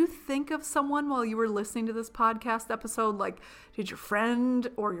 Also, did you think of someone while you were listening to this podcast episode? Like, did your friend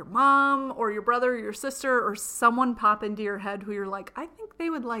or your mom or your brother or your sister or someone pop into your head who you're like, I think they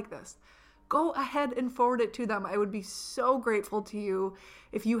would like this? Go ahead and forward it to them. I would be so grateful to you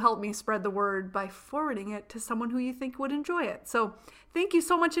if you help me spread the word by forwarding it to someone who you think would enjoy it. So thank you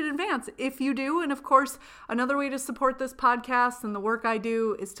so much in advance if you do. And of course, another way to support this podcast and the work I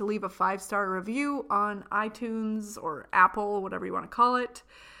do is to leave a 5-star review on iTunes or Apple, whatever you want to call it.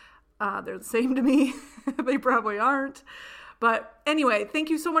 They're the same to me. They probably aren't. But anyway, thank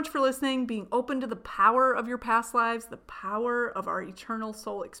you so much for listening, being open to the power of your past lives, the power of our eternal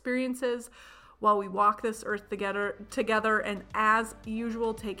soul experiences while we walk this earth together. And as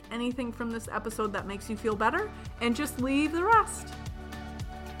usual, take anything from this episode that makes you feel better and just leave the rest.